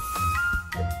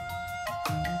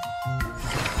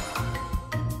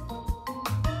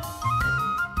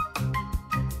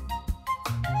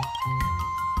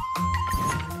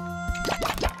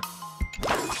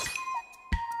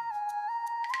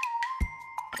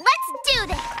 Let's do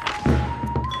this!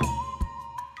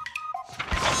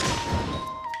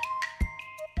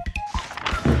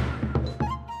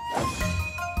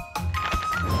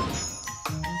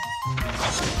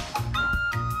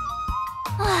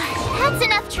 That's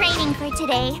enough training for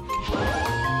today.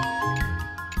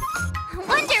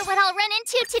 Wonder what I'll run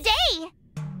into today.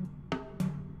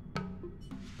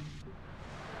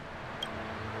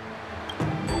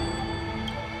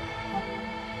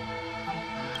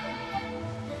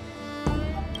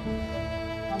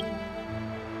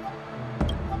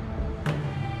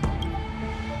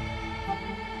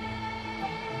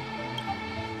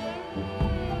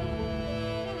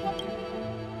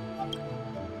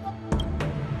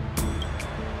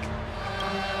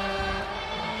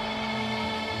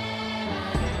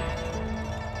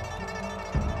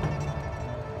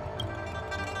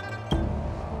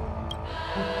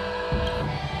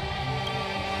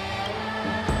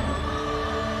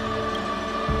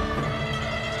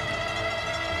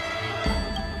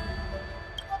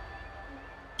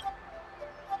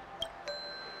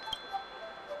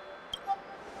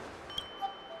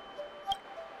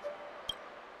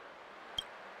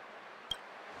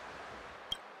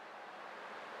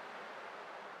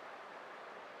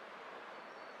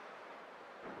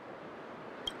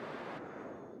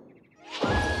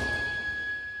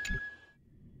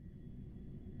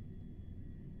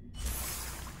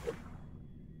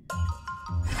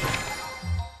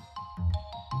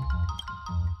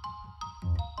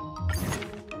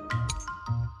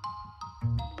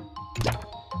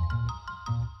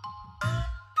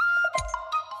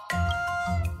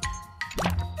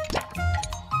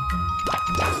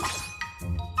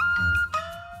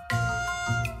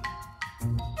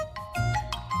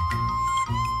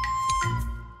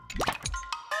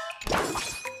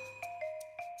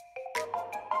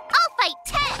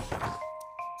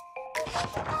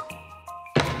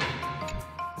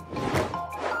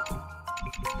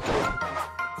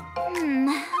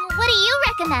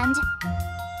 recommend.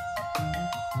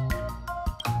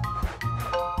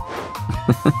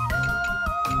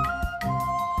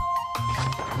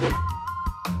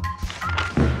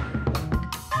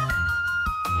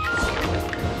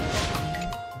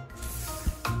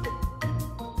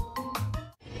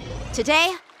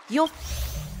 Today, you'll...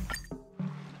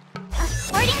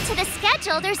 According to the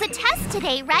schedule, there's a test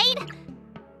today, right?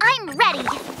 I'm ready.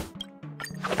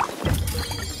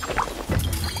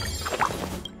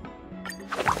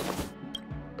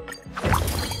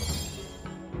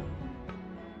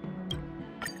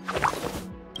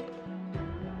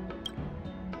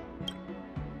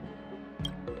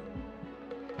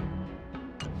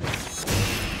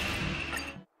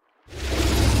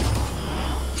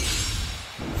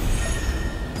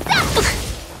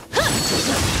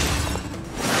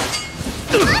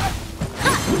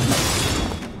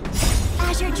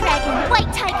 Azure Dragon,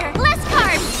 White Tiger, less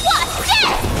carbs! Watch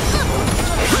this!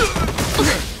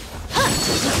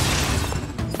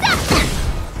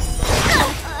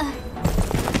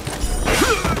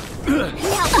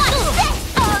 Now watch this!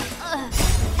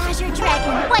 Azure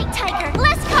Dragon, White Tiger,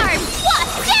 less carbs!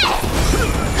 Watch this!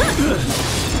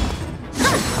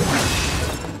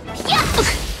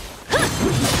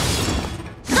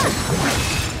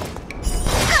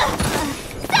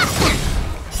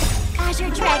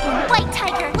 Azure Dragon, White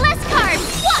Tiger, less carbs!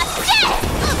 Watch this!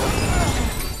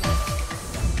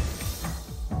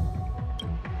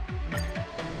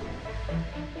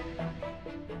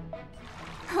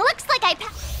 Looks like I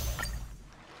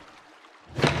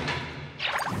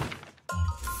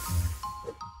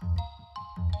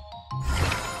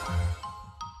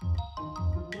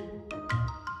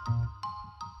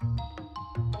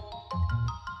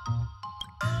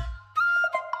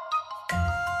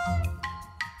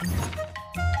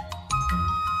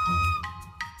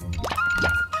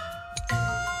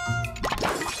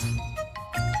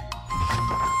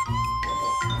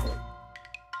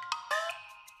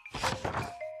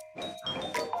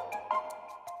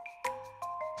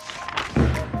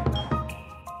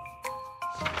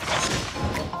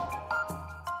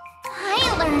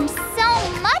learned so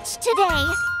much today.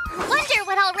 Wonder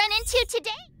what I'll run into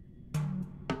today.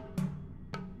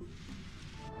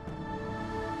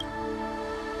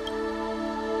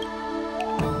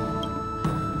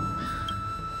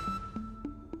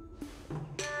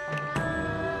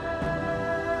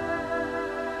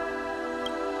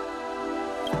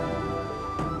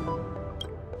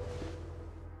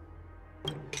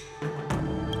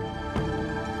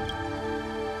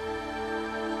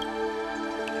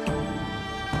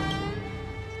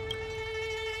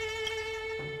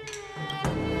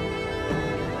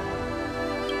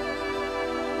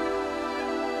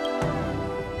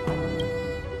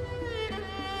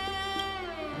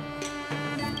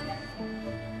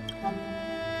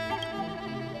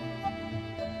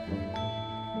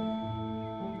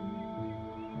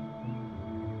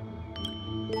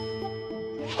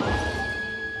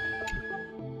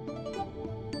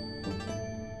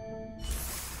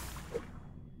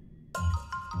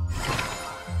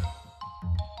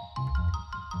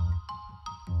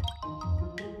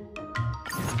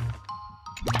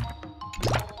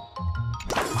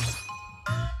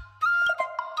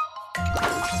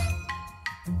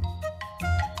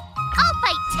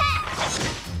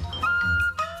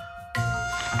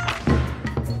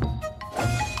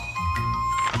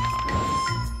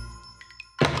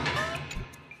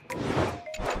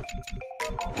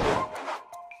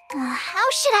 How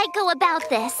should I go about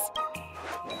this?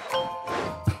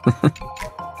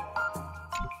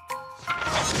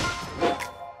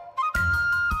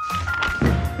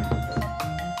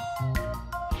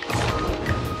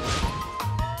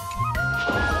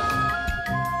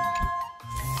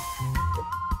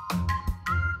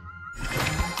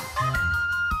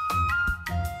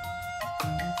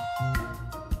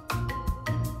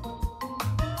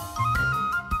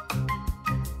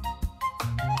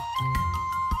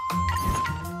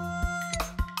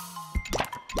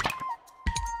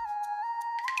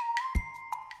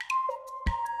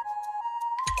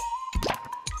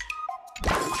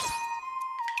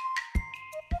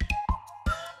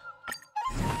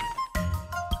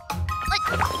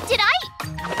 Did I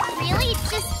really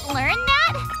just learn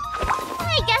that?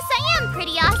 I guess I am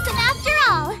pretty awesome after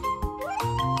all.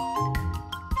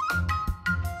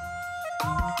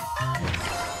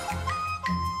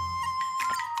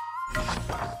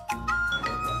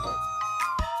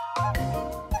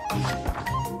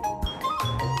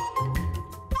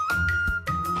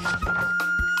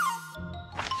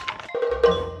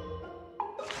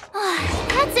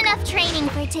 That's enough training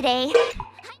for today.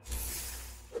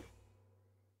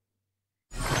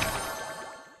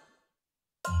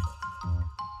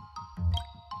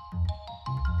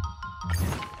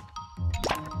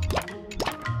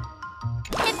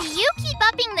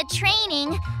 stopping the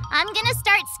training. I'm gonna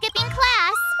start skipping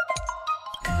class.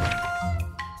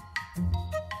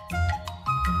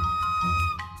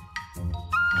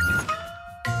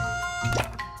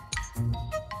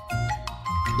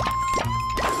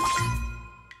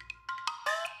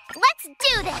 Let's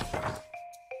do this!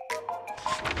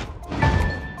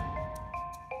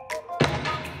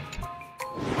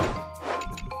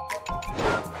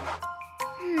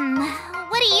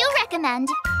 What do you recommend?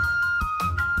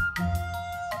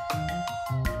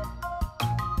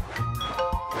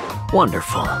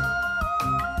 Wonderful.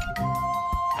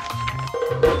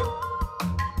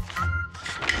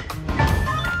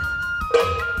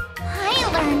 I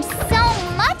learned so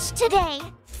much today.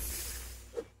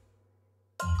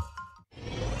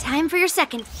 Time for your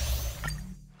second.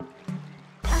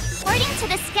 According to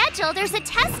the schedule, there's a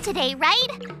test today, right?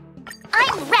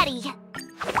 I'm ready.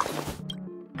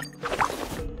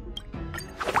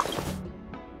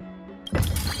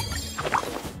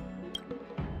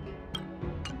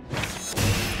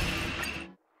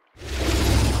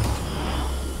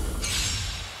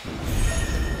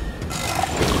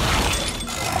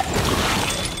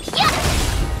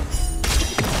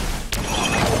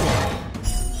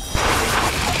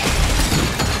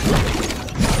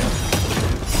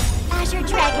 Azure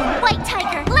Dragon, White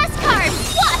Tiger, less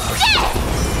carbs, what's this?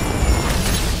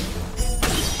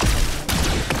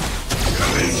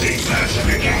 Commencing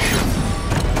classification.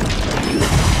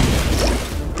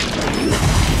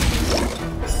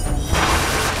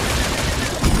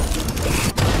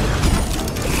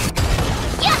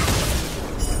 Yeah!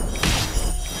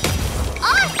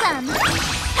 Awesome!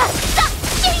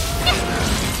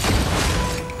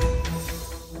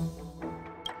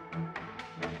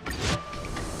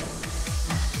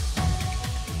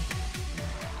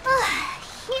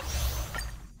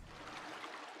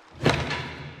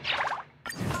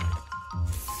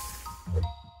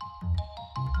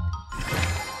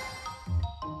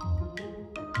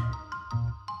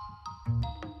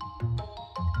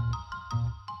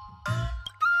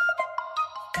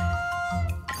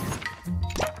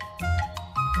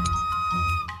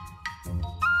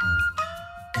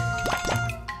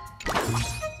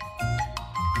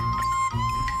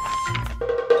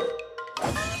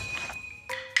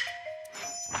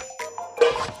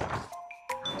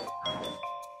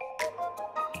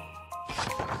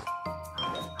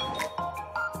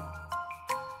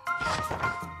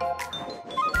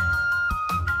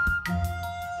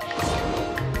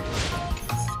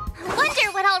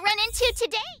 Wonder what I'll run into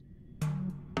today.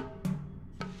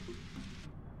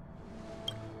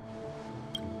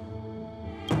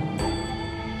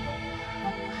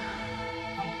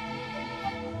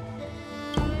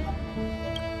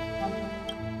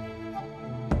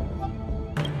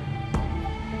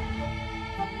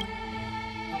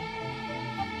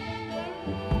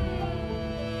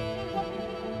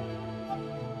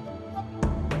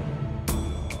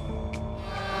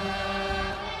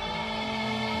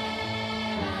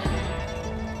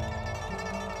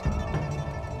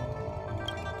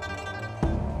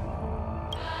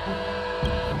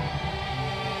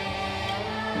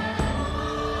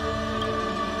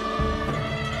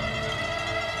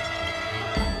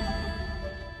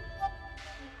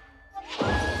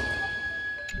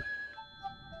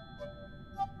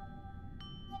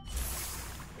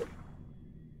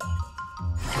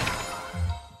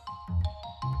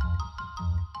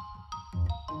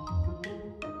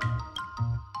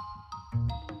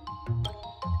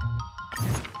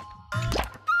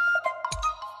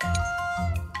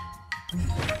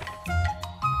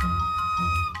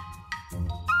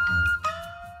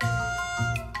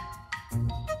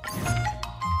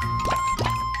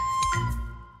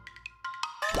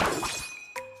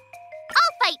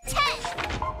 I'll fight 10!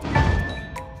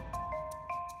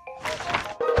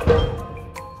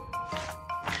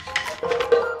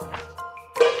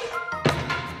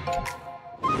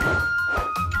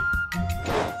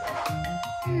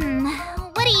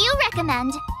 What do you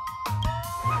recommend?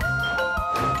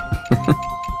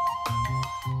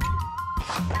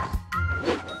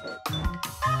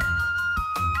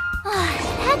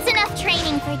 That's enough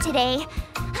training for today.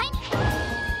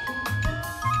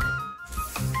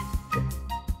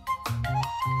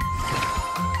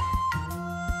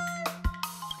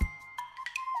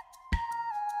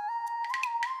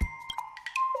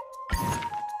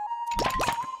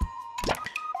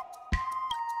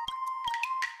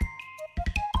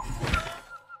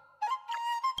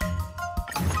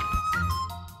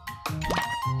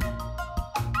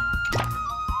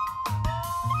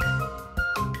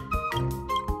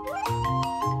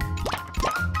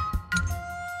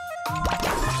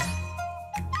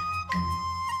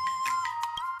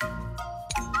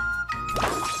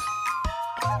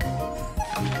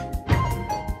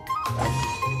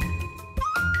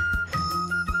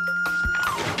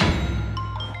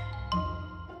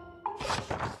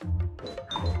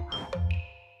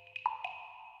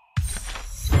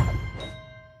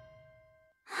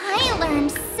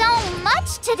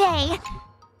 today.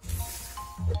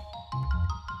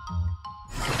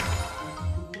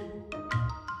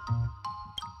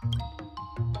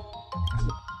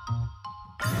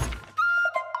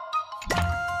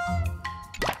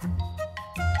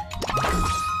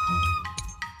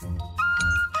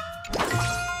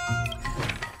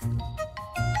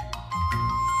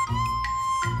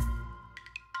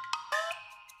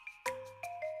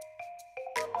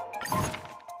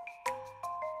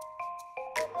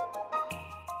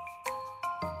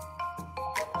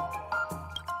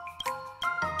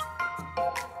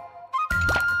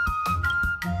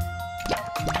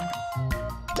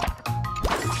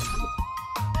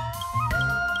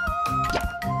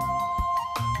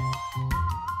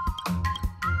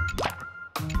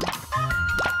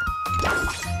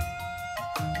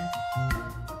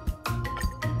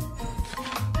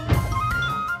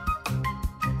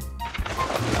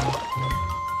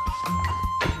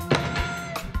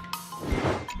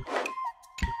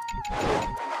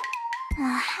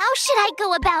 How should I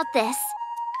go about this?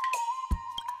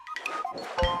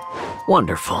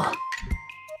 Wonderful.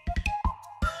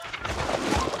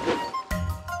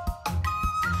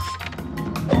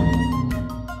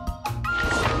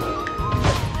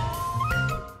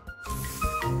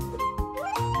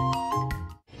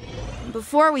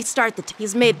 Before we start the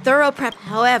he's made thorough prep,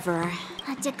 however.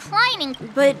 Declining.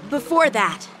 But before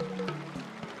that.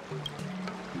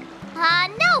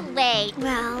 No way.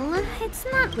 Well, it's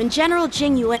not when General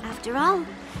Jing you went after all.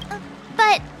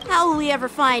 But How will we ever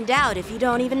find out if you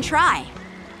don't even try?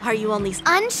 Are you only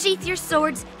Unsheath your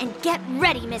swords and get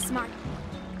ready, Miss Martin.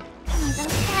 the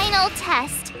final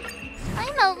test.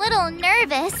 I'm a little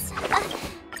nervous.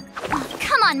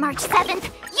 Come on, March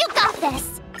 7th. You got this.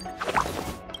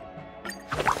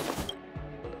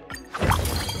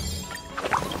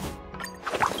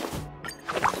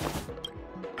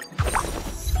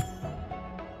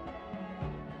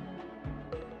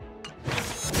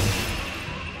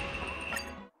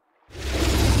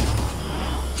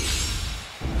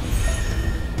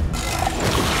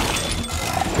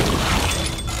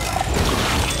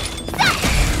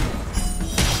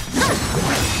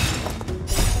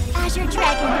 Azure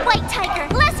Dragon, White Tiger,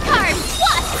 less cards.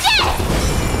 What's this?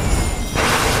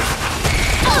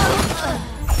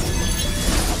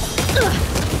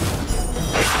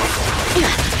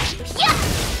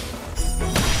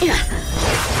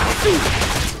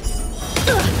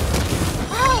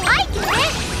 Oh, I get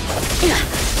it.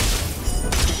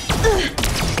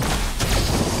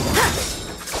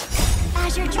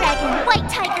 Azure Dragon, White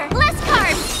Tiger, less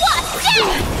cards. What's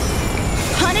this?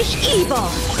 punish evil?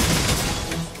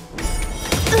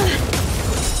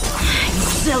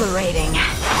 Exhilarating.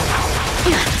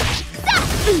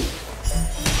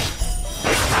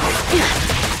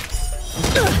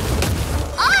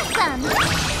 Awesome!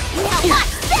 Now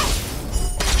watch this!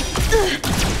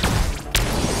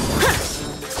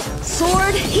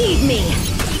 Sword, heed me.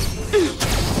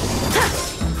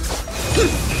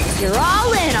 You're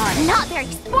all in on it. Not very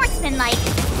sportsmanlike.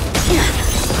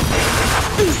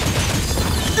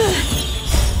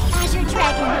 Azure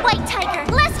Dragon, White Tiger,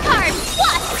 less cards.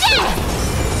 What's this?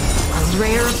 A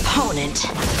rare opponent.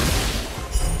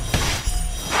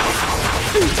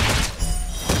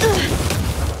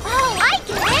 Oh, I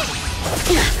get it.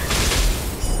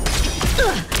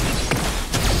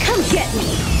 Come get me.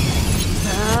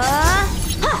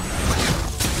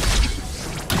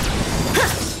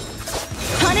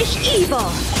 Punish evil.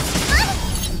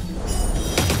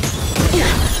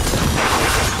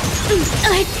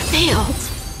 I failed.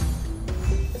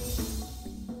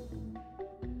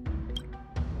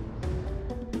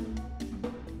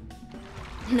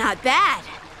 Not bad.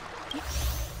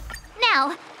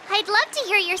 Now, I'd love to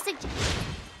hear your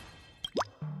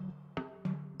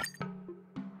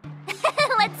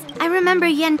Let's. I remember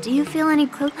Yen. Do you feel any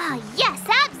close? Yes,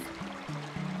 abs.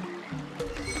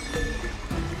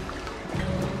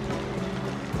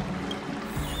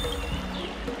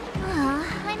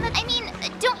 I mean,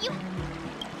 don't you?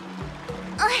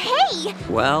 Hey!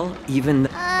 Well, even...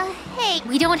 Hey.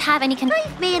 We don't have any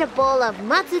I've made a bowl of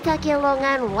matsutake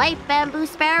longan white bamboo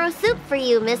sparrow soup for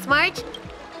you, Miss March.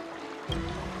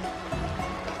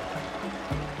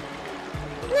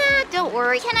 Nah, don't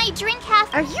worry. Can I drink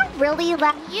half? Are you really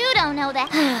You don't know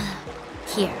that.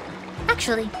 Here.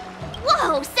 Actually,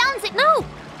 Whoa, sounds like. No!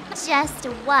 Just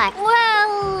what?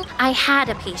 well, I had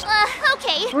a patient.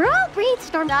 Okay. We're all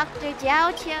brainstorm, Dr.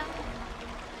 Jiao Qiu.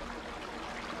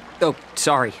 Oh,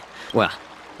 sorry. Well,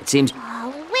 it seems...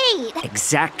 Oh, wait.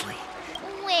 Exactly.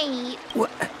 Wait.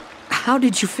 How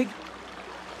did you figure...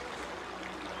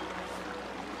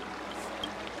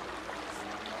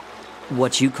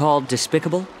 What you call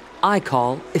despicable? I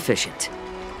call efficient.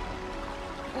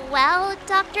 Well,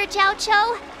 Dr.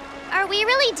 Jiaoqiu, are we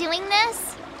really doing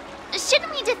this?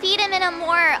 Shouldn't we defeat him in a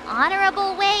more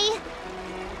honorable way?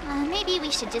 Maybe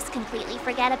we should just completely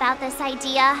forget about this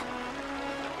idea.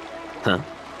 Huh?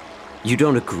 You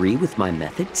don't agree with my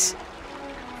methods?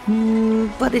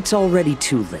 But it's already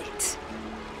too late.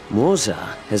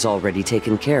 Moza has already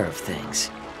taken care of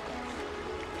things.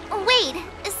 Wait,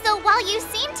 so while you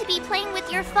seem to be playing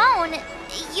with your phone,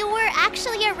 you were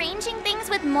actually arranging things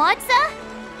with Moza?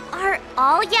 Are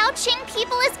all Yaoqing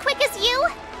people as quick as you?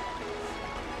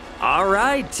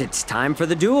 Alright, it's time for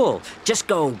the duel. Just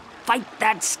go fight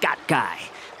that Scott guy.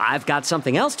 I've got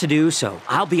something else to do, so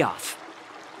I'll be off.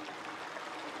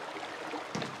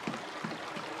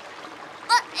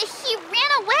 He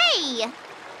ran away!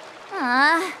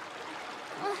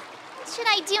 What should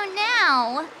I do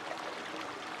now?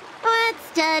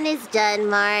 What's done is done,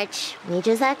 March. We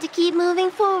just have to keep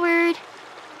moving forward.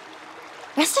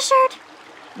 Rest assured,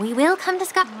 we will come to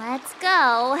Scott. Let's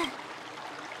go.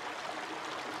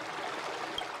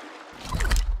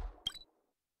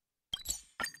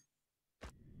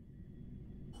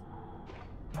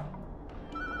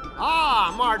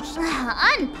 Ah, March.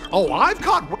 Oh, I've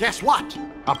caught. Guess what?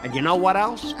 And you know what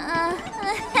else?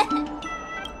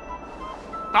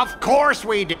 Of course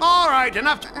we did. All right,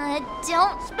 enough.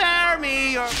 Don't Spare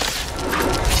me.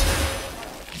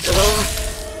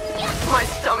 My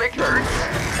stomach hurts.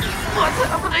 What's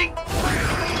happening?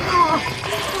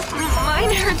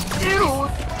 Mine hurts too.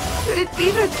 Could it be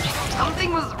that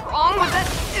something was wrong with that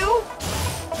too?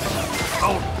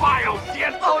 Oh, vile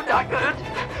shit. Oh, not good.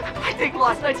 I think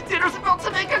last night's dinner's about to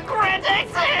make a grand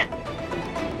exit.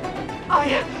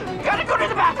 I gotta go to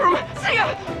the bathroom. See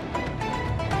ya.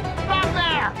 Stop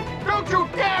there! Don't you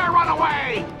dare run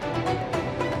away!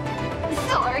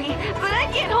 Sorry, but I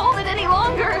can't hold it any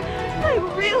longer. I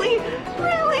really...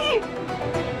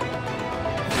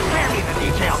 Spare me the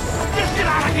details! Just get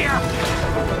out of here!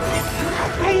 It's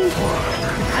painful.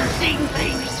 I'm seeing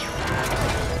things.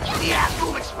 The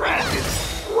Astral Express is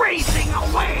racing away!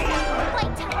 Wait,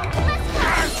 let's go!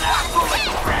 There's the Astral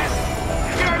Express!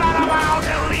 You're not allowed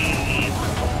to leave!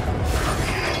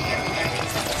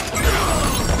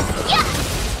 Yeah!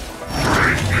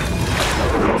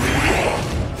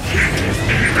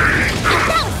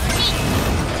 That was sweet!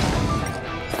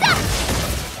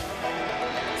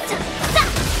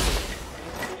 Stop!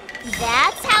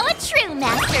 That's how a true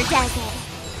master does it.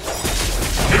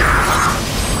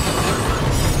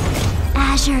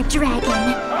 Azure Dragon,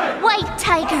 White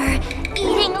Tiger,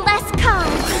 eating less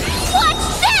carbs. Watch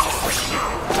this!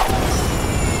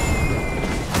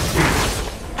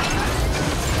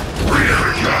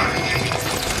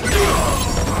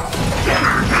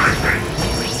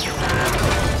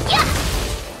 Yeah!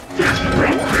 That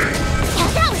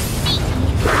was sneaky.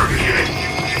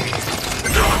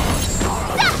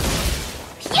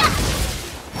 Yeah!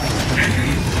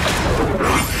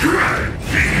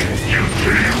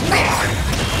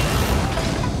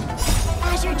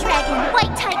 Azure Dragon,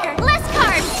 White Tiger, less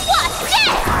carbs. Watch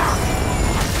this!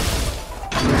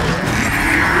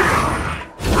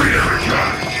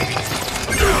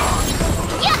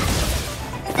 Yeah!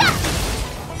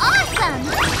 Awesome!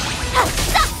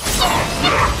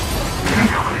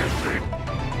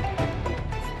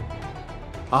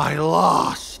 I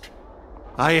lost.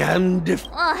 I am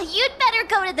You'd better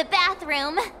go to the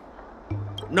bathroom.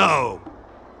 No.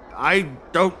 I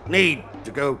don't need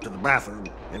to go to the bathroom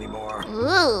anymore.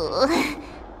 Ooh.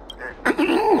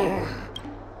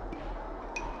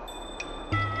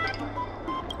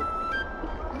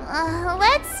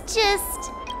 Let's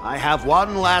just... I have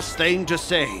one last thing to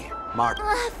say, Mark.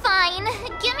 Fine.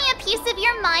 Give me a piece of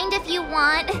your mind if you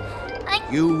want.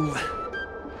 You've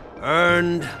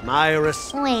earned my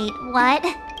respect. Wait, what?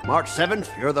 March 7th,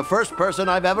 you're the first person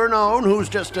I've ever known who's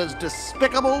just as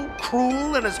despicable,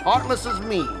 cruel, and as heartless as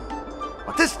me.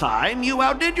 But this time, you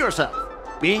outdid yourself,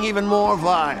 being even more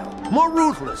vile, more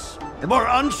ruthless, and more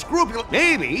unscrupulous.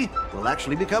 Maybe we'll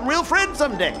actually become real friends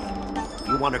someday. If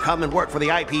you want to come and work for the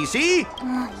IPC?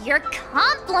 Your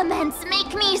compliments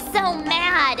make me so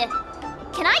mad.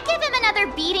 Can I give him another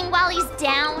beating while he's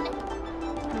down?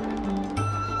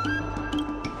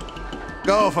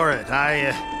 Go for it.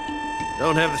 I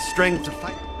don't have the strength to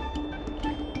fight.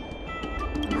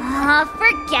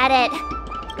 Forget it.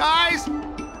 Guys!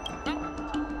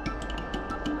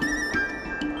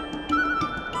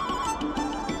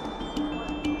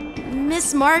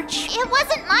 Miss March? It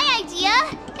wasn't my idea.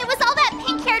 It was all that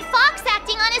pink-haired fox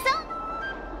acting on his own.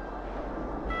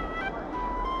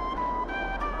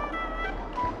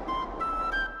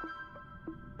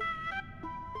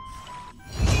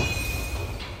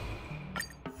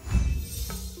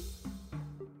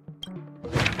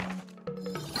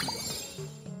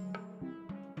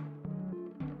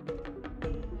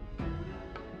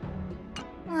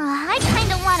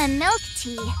 want a milk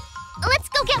tea. Let's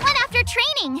go get one after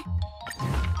training.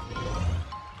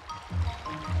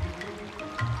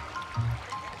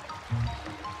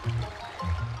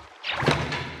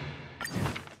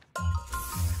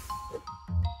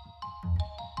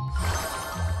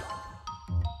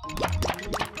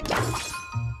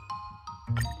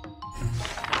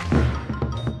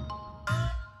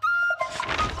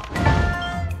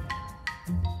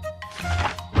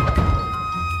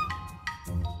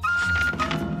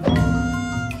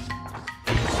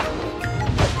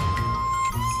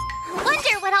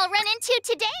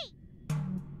 Today.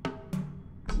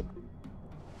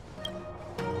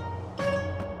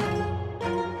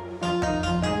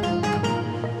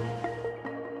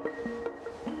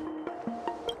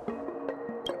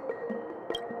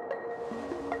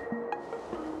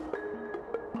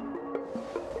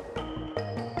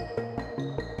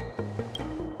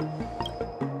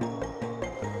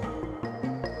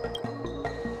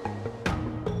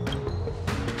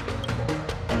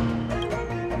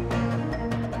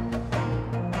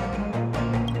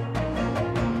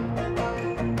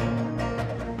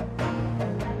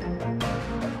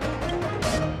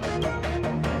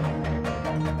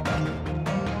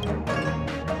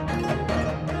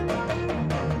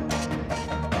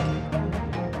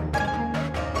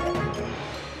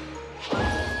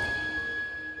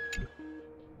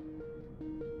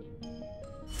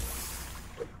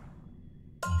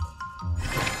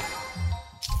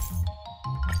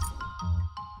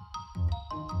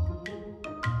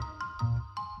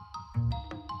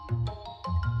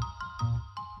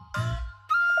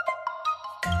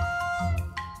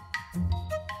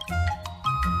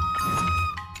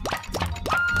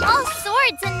 All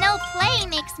swords and no play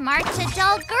makes March a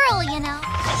dull girl, you know.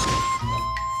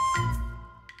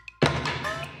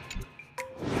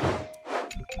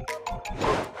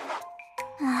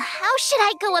 How should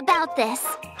I go about this?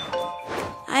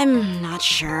 I'm not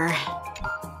sure.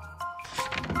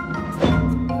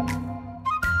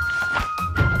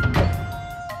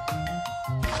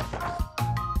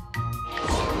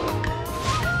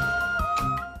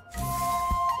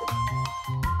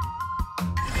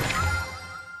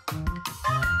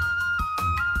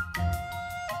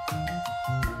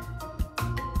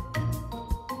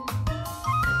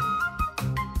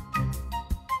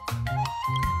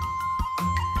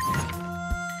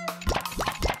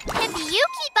 If you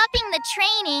keep upping the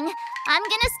training, I'm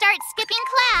gonna start skipping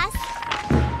class.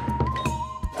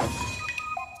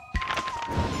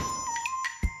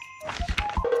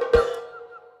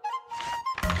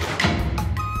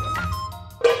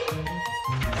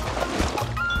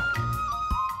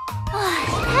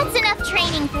 That's enough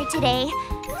training for today.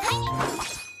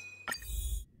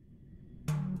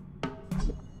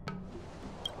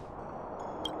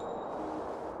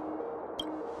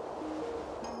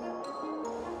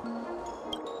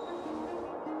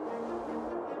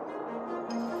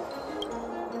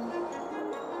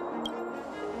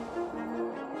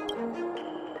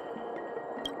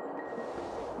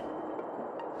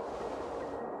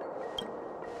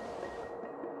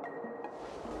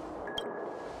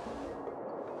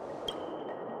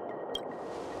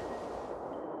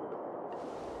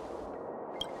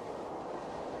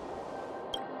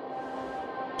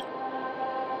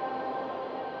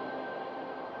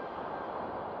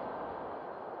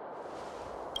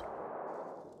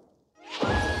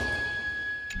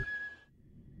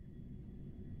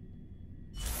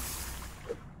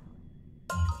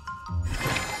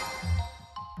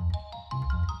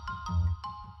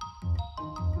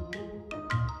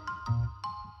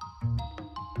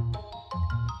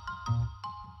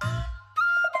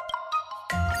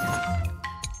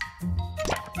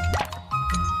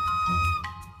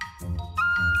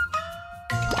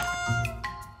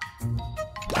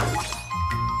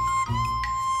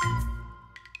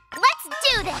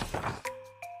 Do this.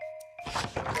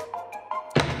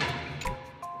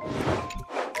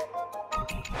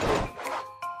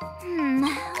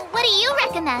 What do you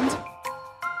recommend?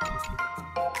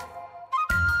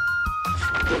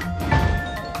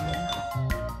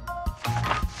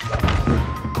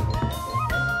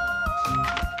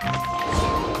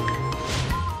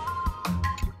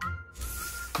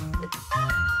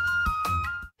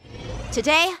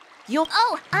 Today, you'll...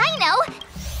 Oh, I know!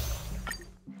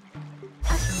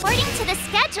 According to the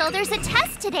schedule, there's a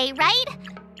test today, right?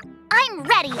 I'm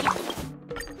ready!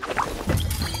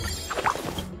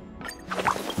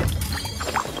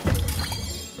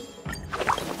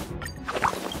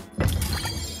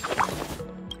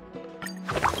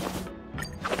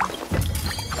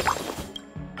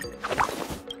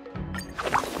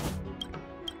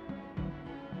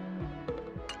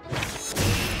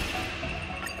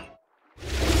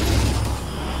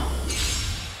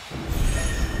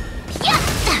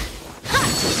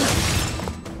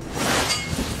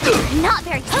 Not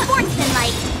very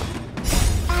sportsmanlike.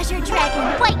 Azure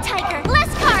Dragon, White Tiger, less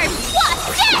carbs. Watch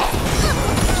this!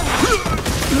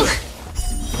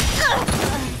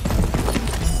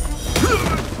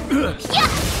 Yeah.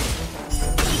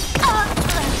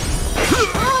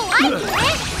 Oh, I get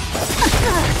it!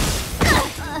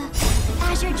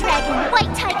 Azure Dragon,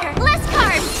 White Tiger, less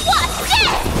carbs! Watch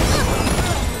this!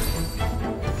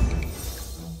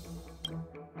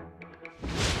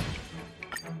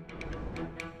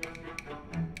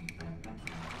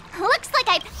 Looks like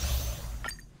I...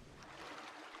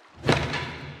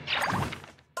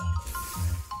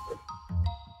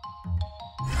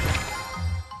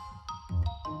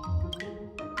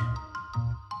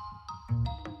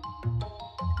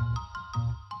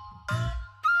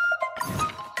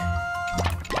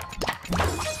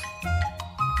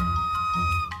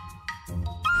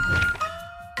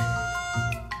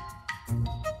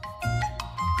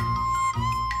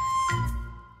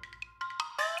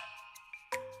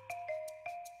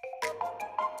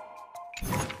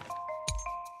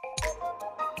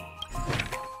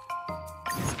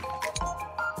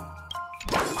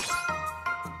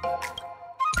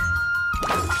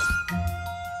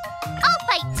 I'll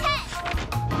fight 10!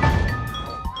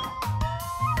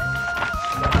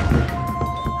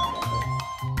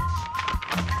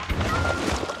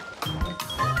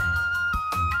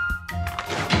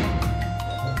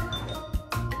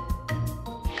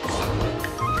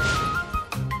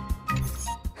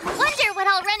 Wonder what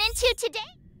I'll run into today?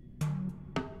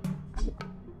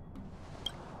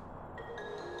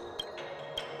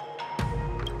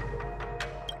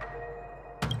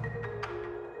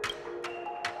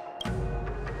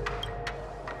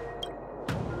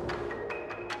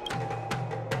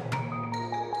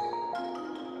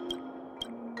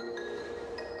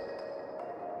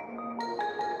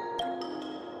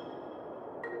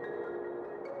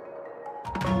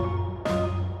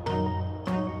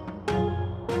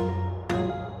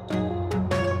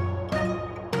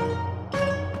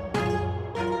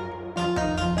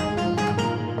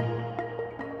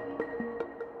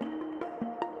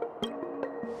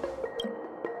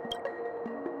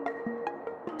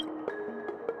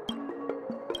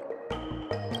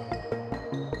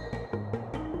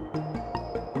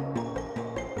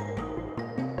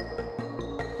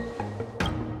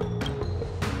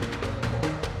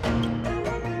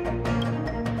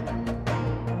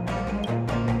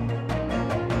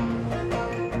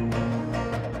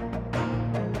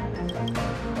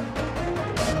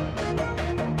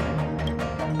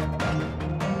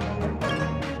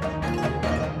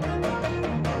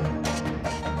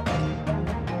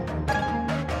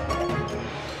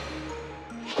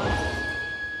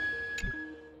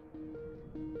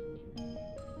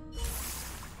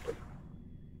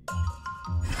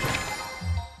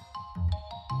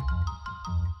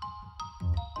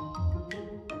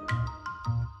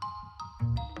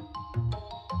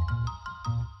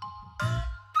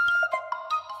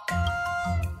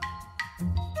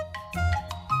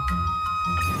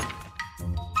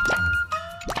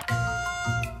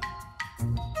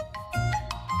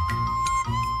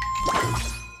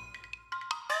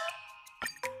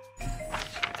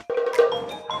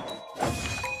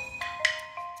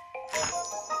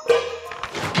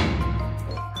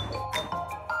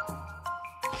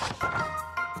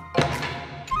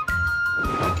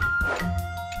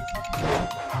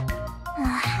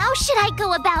 How should I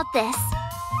go about this?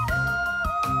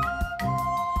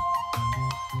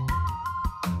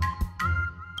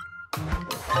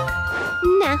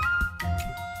 Nah.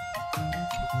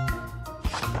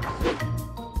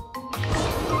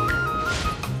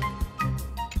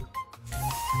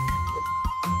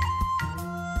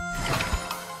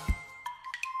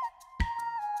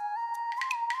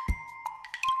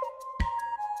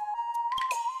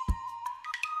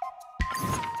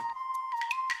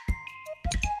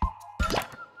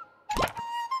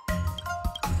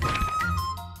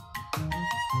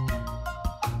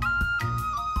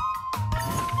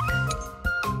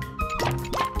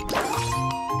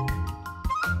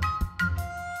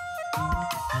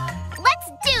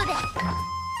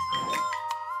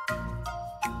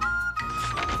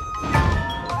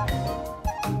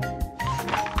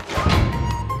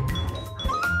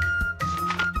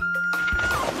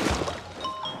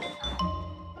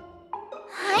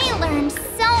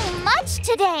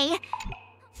 Today.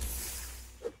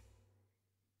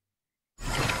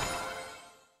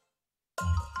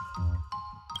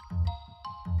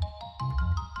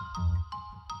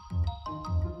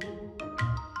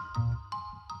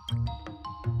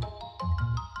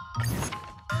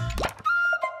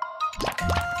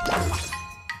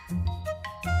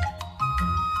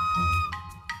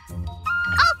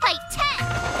 I'll fight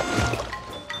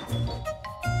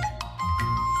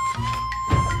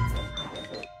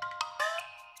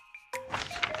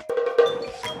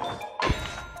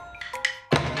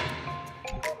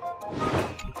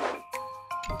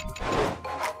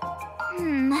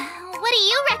What do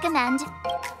you recommend?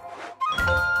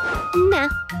 Nah.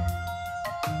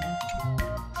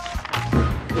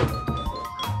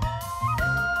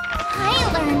 I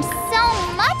learned so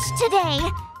much today.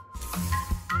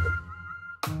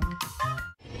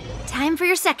 Time for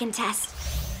your second test.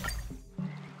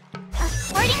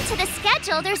 According to the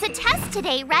schedule, there's a test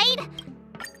today, right?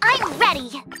 I'm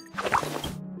ready.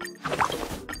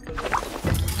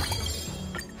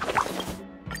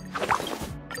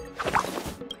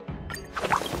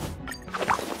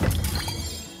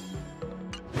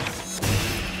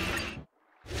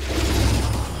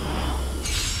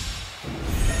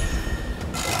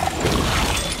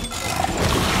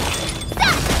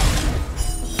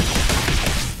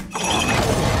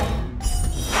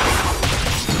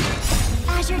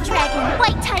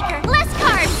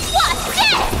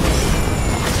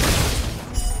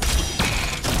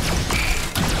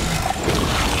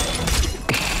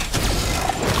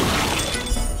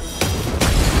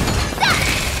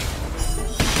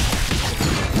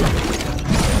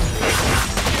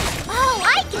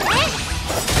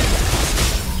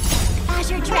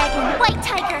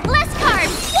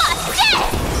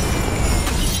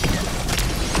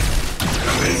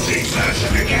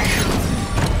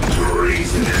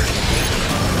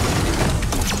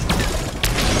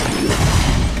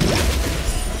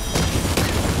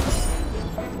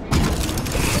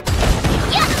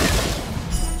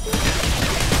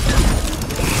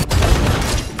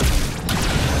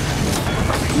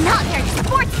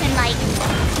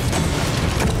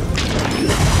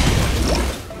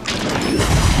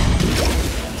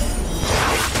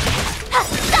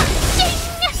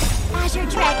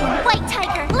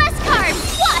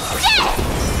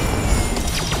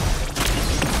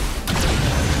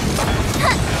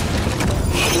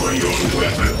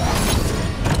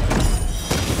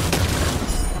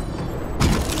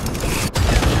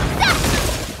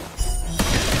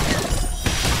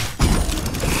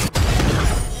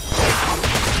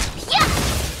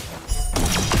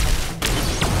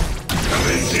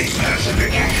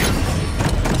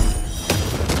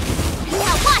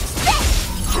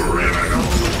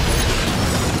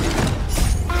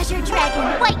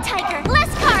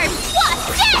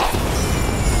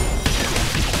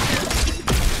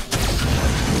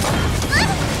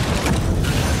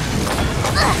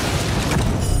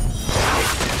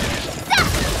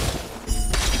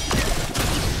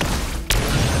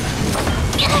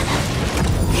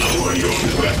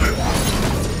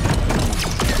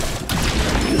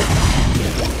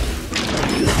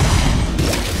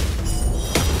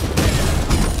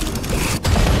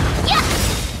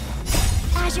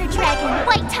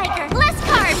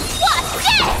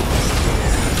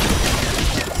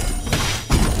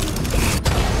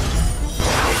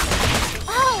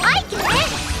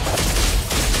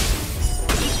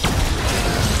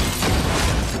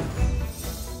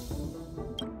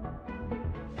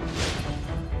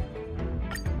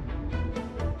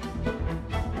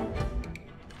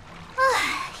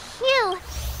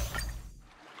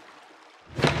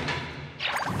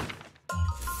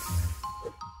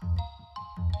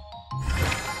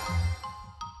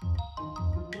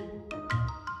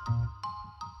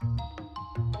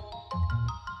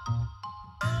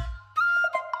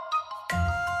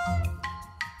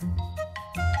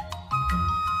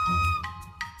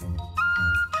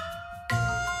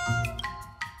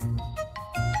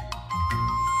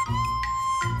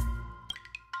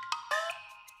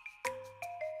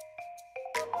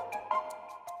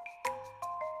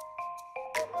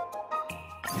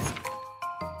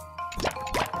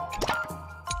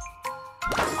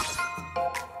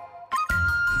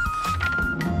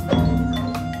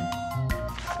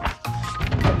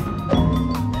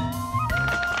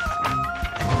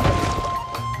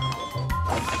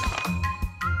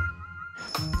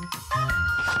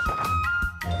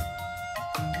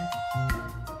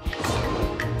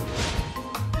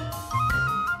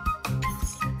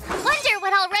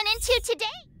 Today.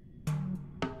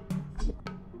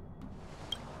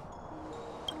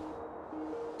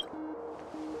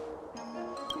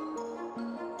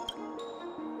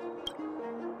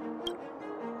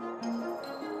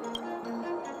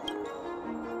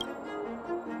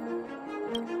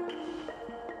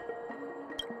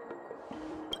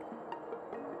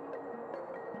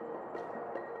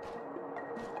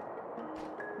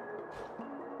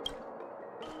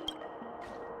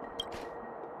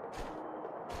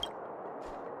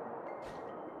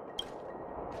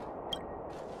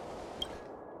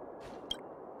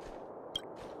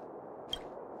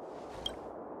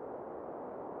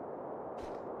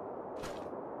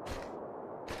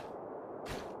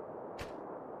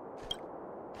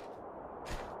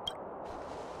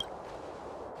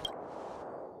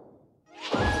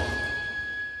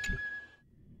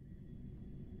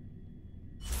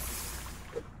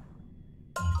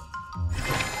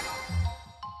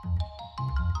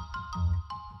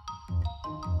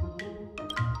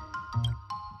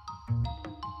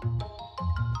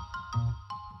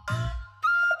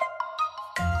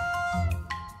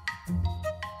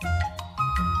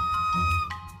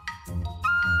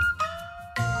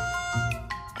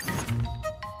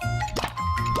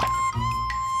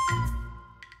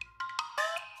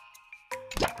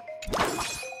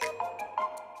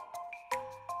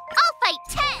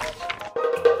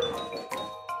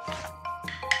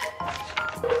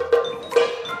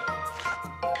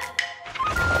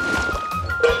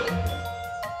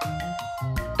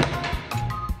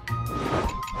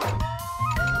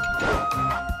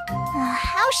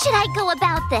 should I go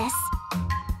about this?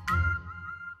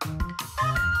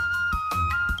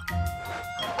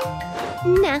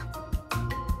 Nah.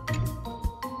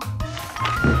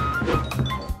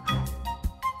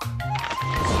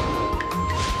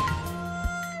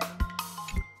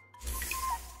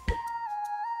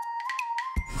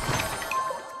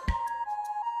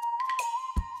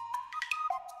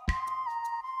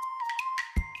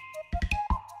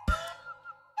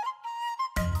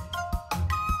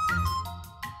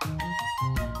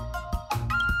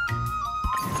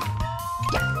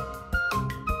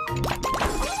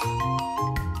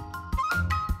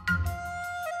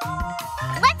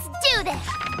 Let's do this!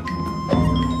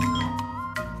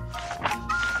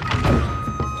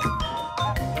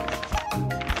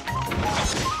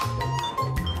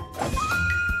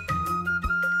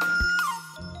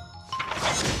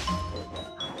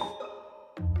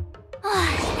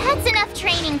 That's enough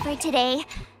training for today.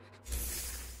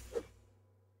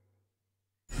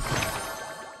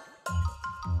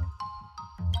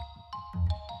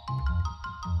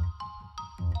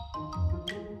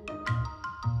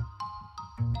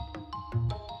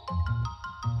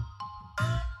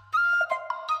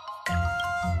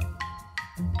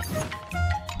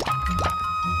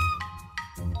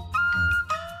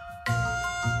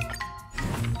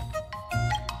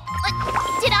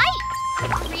 Did I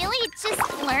really just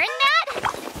learn that?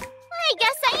 I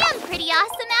guess I am pretty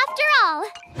awesome after all.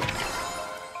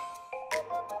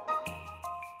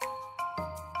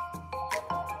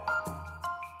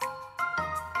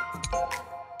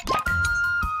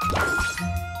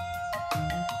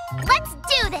 Let's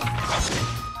do this!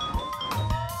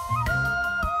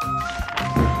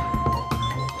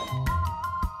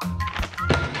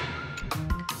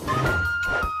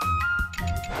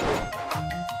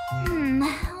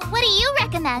 What do you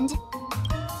recommend?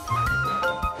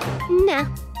 Nah.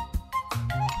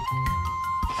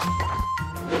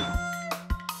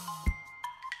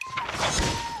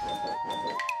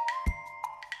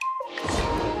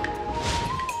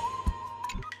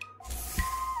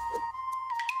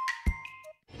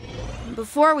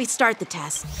 Before we start the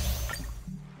test,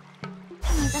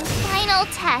 The final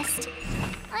test.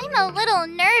 I'm a little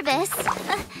nervous.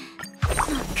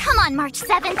 Come on, March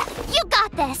 7th. You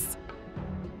got this!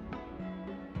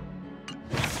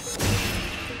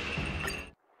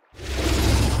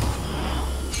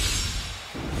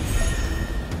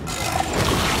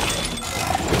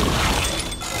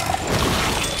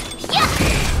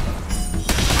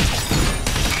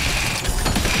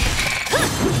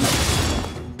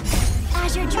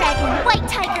 Azure Dragon, White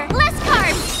Tiger, less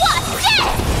cards! What's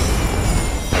this?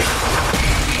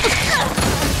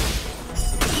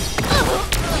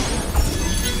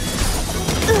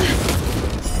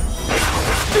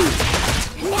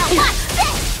 Now what's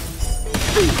this?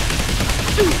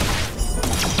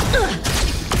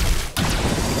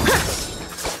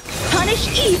 punish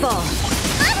evil!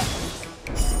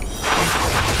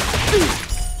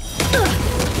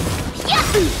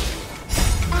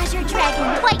 Azure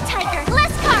Dragon, White Tiger,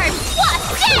 less cards! What's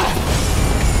this?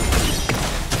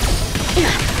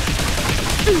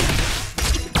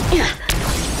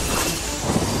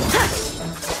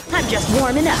 I'm just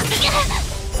warming up.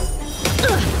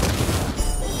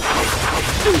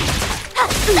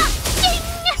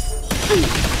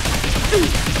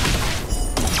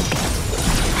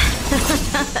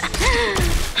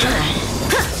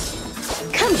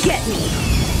 Come get me.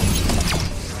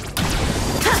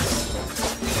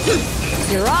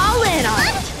 You're all in on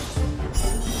it.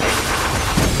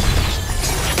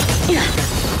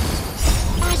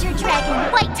 Azure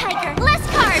Dragon, White Tiger, less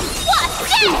cards! What's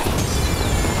this?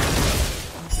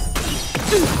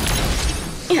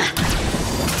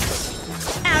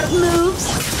 Out of moves.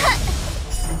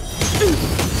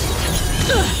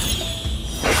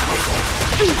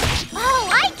 Oh,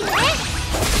 I get it!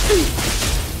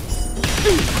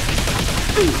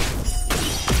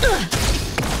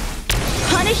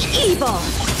 Punish evil.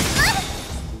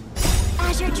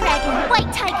 Azure Dragon,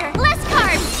 White Tiger, less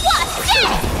cards! What's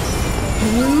this?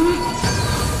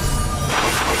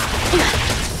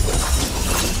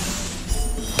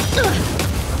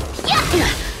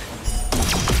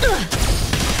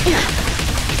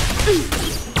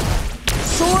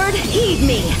 Sword, heed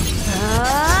me.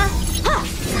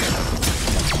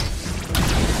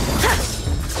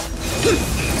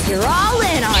 You're all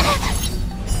in on it.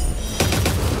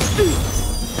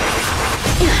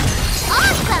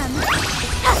 Awesome!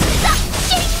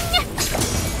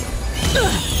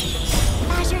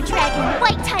 Azure Dragon,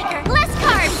 White Tiger, less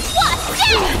cards! What's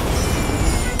this?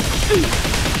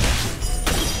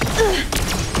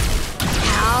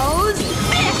 How's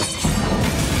this?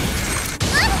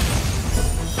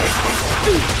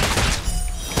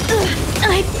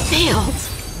 failed.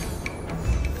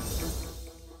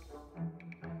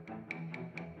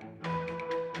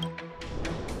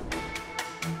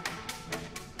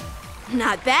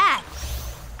 Not bad.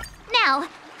 Now,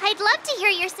 I'd love to hear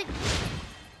your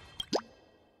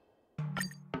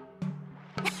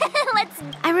Let's...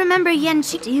 I remember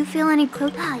Yenchi. Do you feel any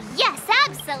close? Oh, yes,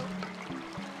 absolutely.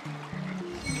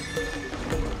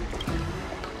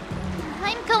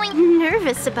 I'm going...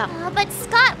 Nervous about... but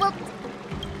Scott will...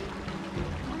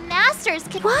 Masters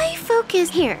could... Why focus?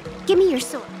 Here, give me your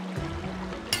sword.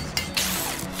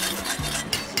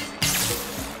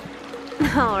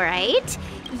 All right.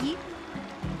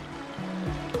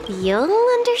 You'll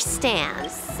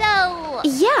understand. So...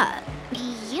 Yeah.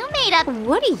 You made up...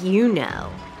 What do you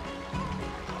know?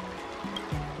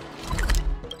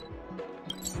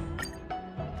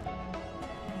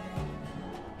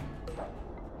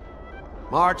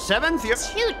 March 7th, you're...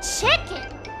 Two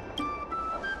chicken.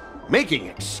 Making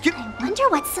excuse... I wonder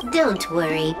what's... Don't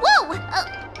worry. Whoa!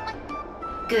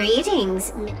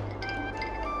 Greetings.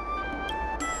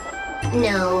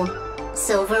 No,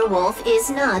 Silver Wolf is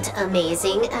not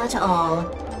amazing at all.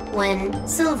 When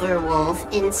Silver Wolf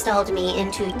installed me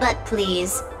into... But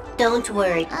please, don't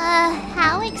worry.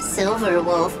 How Silver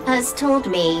Wolf has told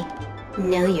me,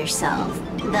 know yourself.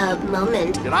 The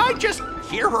moment... Did I just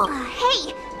hear her?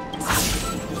 Hey!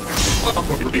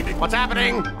 What's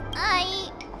happening?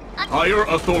 Higher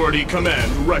authority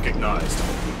command recognized.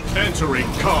 Entering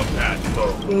combat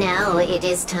mode. Now it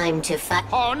is time to fight.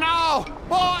 Oh no!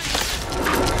 Boy!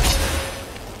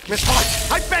 Miss Boy,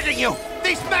 I'm begging you!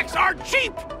 These mechs are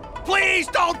cheap! Please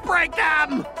don't break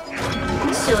them!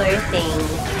 Sure thing.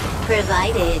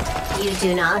 Provided you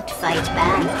do not fight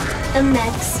back, the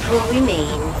mechs will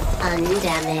remain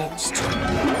undamaged.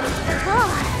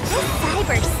 Oh, this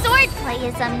cyber swordplay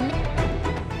is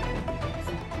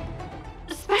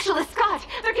Specialist Scott,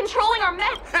 they're controlling our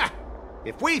mech.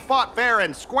 If we fought fair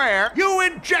and square, you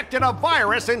injected a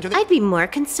virus into the... I'd be more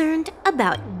concerned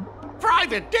about...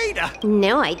 private data!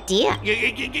 No idea.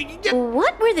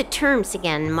 What were the terms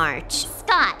again, March?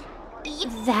 Scott.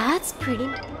 That's pretty...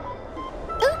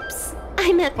 Oops,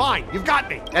 I meant... Fine, you've got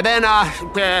me. And then,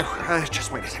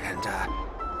 just wait a second.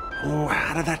 Oh,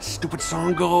 how did that stupid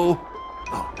song go?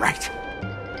 Oh, right.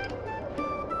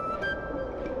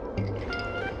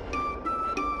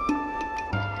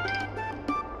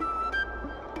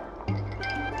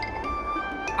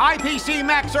 IPC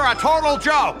mechs are a total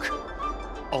joke!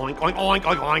 Oink, oink, oink,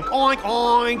 oink, oink, oink,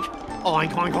 oink.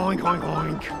 Oink, oink, oink, oink,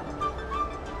 oink.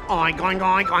 Oink, oink,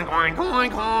 oink, oink, oink,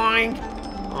 oink, oink.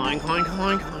 Oink, oink,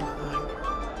 oink, oink,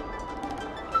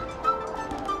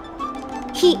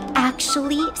 oink. He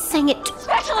actually sang it.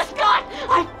 Specialist Scott,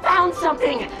 I found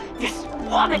something. This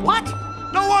woman... What?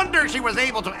 No wonder she was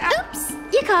able to... Oops,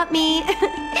 you caught me.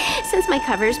 Since my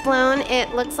cover's blown,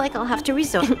 it looks like I'll have to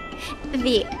resort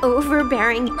the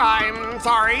overbearing... I'm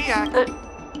sorry,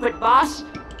 But boss,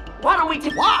 why don't we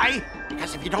take... Why?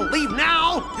 Because if you don't leave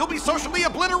now, you'll be socially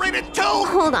obliterated too!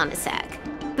 Hold on a sec.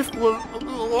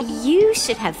 You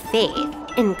should have faith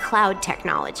in cloud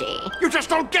technology. You just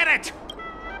don't get it!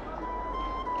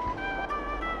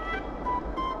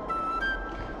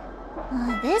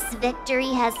 This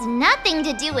victory has nothing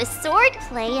to do with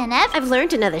swordplay and I've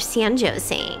learned another Sanjo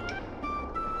saying.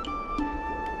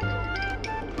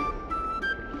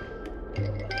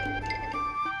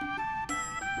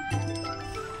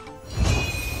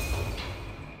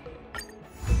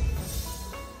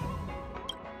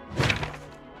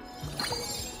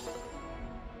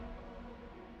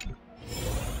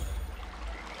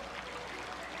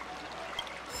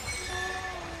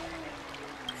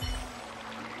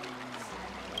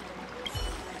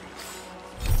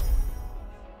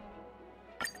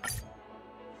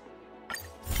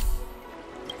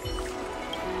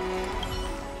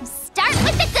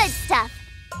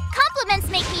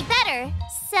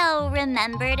 So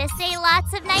remember to say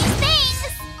lots of nice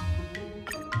things.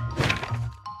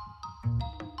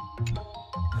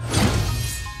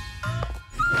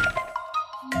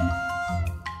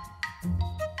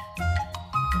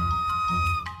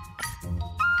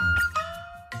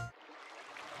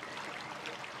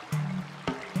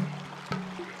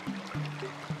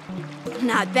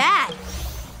 Not bad.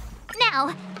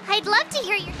 Now, I'd love to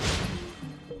hear your...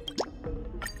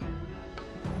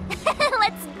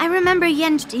 I remember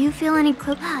Yench. Do you feel any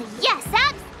close? Oh, yes,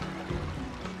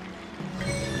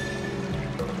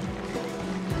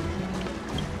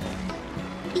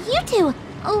 You too.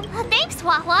 Oh, thanks,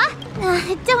 Wawa.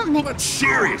 Don't make... But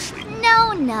seriously.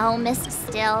 No, Miss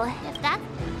Still. If that's...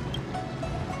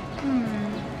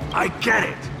 I get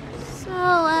it.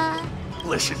 So,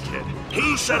 Listen, kid.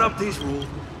 He set up these rules.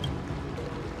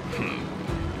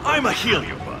 I'm a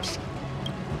heliobus.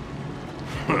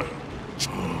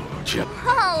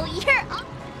 Oh, you're...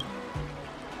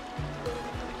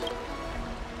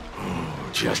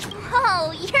 Just...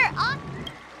 Oh, you're...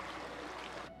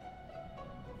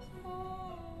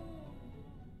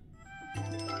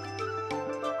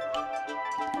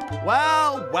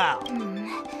 Well, well.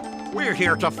 We're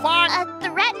here to find...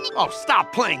 threatening... Oh,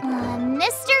 stop playing.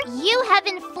 Mister, you have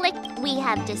inflicted... We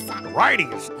have decided...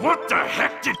 Writing is... What the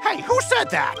heck did... Hey, who said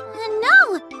that?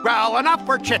 No! Well, enough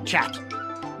for chit-chat.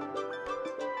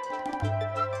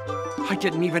 I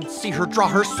didn't even see her draw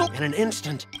her soul in an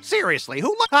instant. Seriously,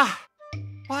 who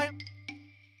why?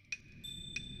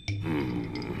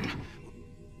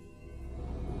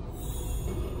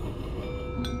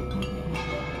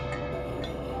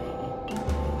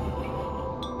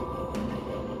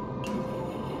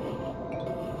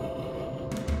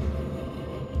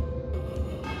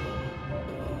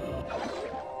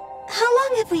 How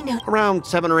long have we known? Around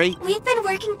 7 or 8. We've been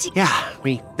working together.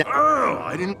 Yeah, Oh,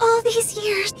 I didn't... all these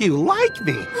years. You like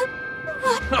me.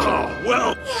 Oh,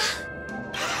 well...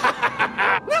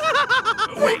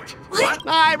 Wait, what?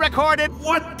 I recorded.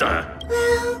 What the...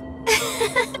 Well...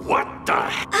 What the...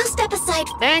 I'll step aside.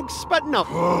 Thanks, but no.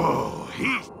 Oh,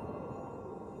 he's...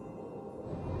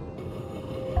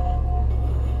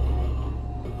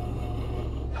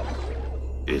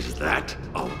 Is that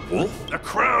a wolf? The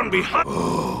crown behind...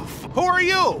 Oh, Who are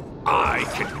you? I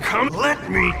can come... Let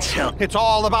me tell... It's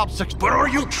all about sex. But are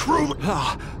you truly...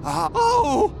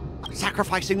 Oh!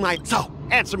 Sacrificing my... So,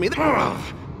 answer me.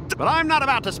 But I'm not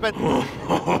about to spend...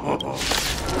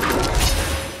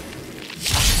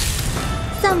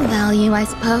 Some value, I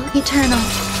suppose. Eternal.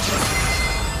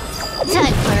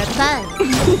 Time for a buzz.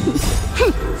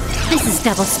 This is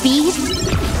double speed.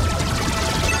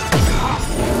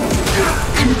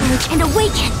 Converge and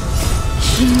awaken.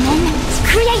 Human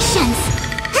creations.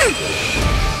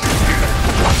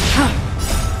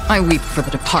 I weep for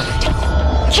the departed.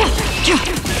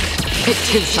 It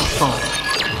too shall fall.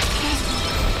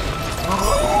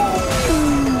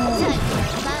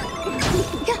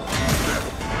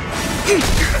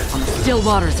 On the still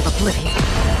waters of oblivion.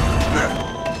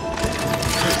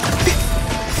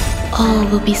 All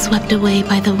will be swept away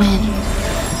by the wind.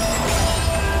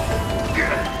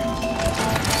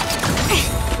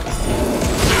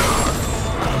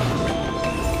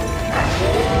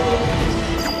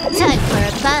 Time for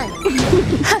a buzz.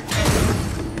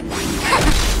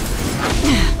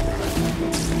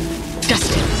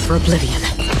 Destined for oblivion.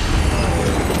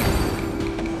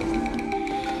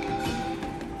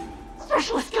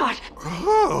 Specialist God!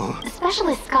 Oh.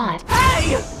 Specialist God.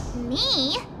 Hey!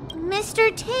 Me?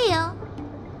 Mr. Tail?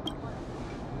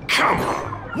 Come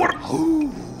on. What...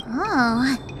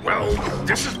 Oh, Well,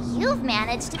 this is... you've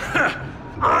managed to...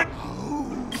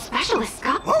 Specialist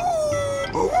God.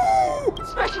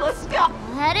 Specialist God!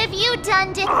 What have you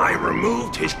done to... I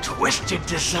removed his twisted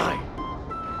design.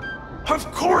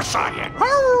 Of course I am.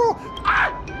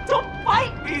 Don't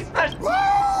fight me, Specialist!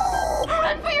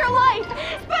 Run for your life!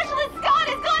 Specialist God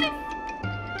is gone and...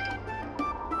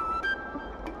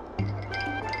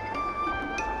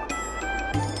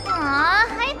 Aw,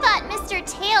 I thought Mr.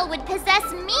 Tail would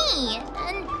possess me.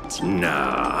 And...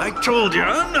 Nah, I told you,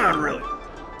 I'm not really...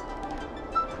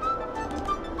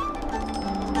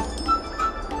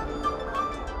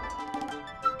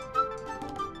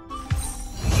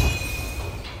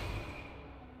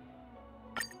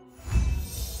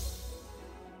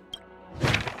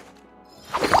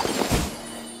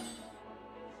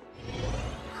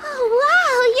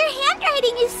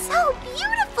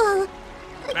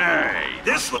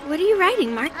 What are you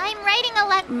writing, Mark? I'm writing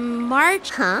a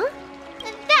March? Huh?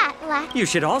 That You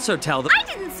should also tell them. I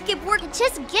didn't skip work.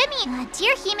 Just give me...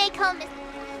 Dear Himeko...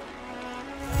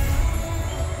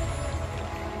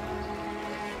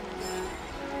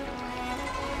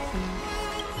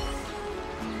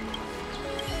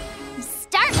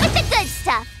 Start with the good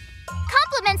stuff.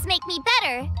 Compliments make me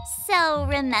better. So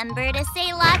remember to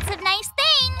say lots of nice things.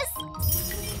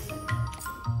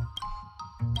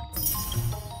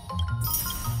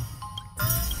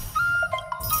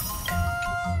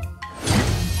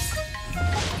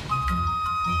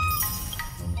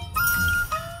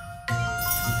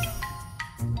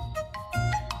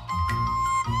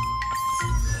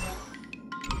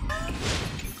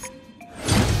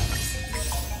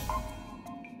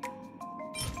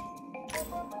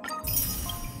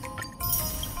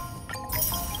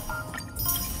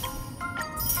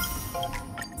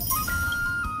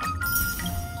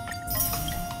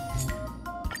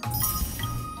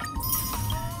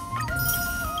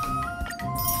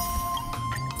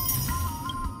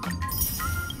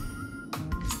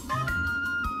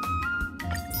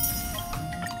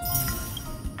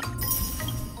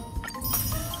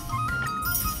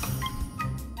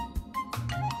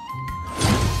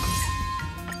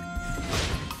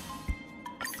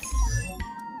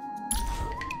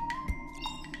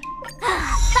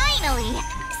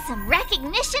 Some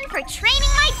recognition for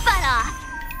training my butt off.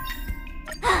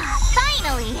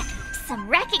 Finally! Some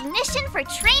recognition for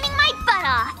training my butt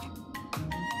off.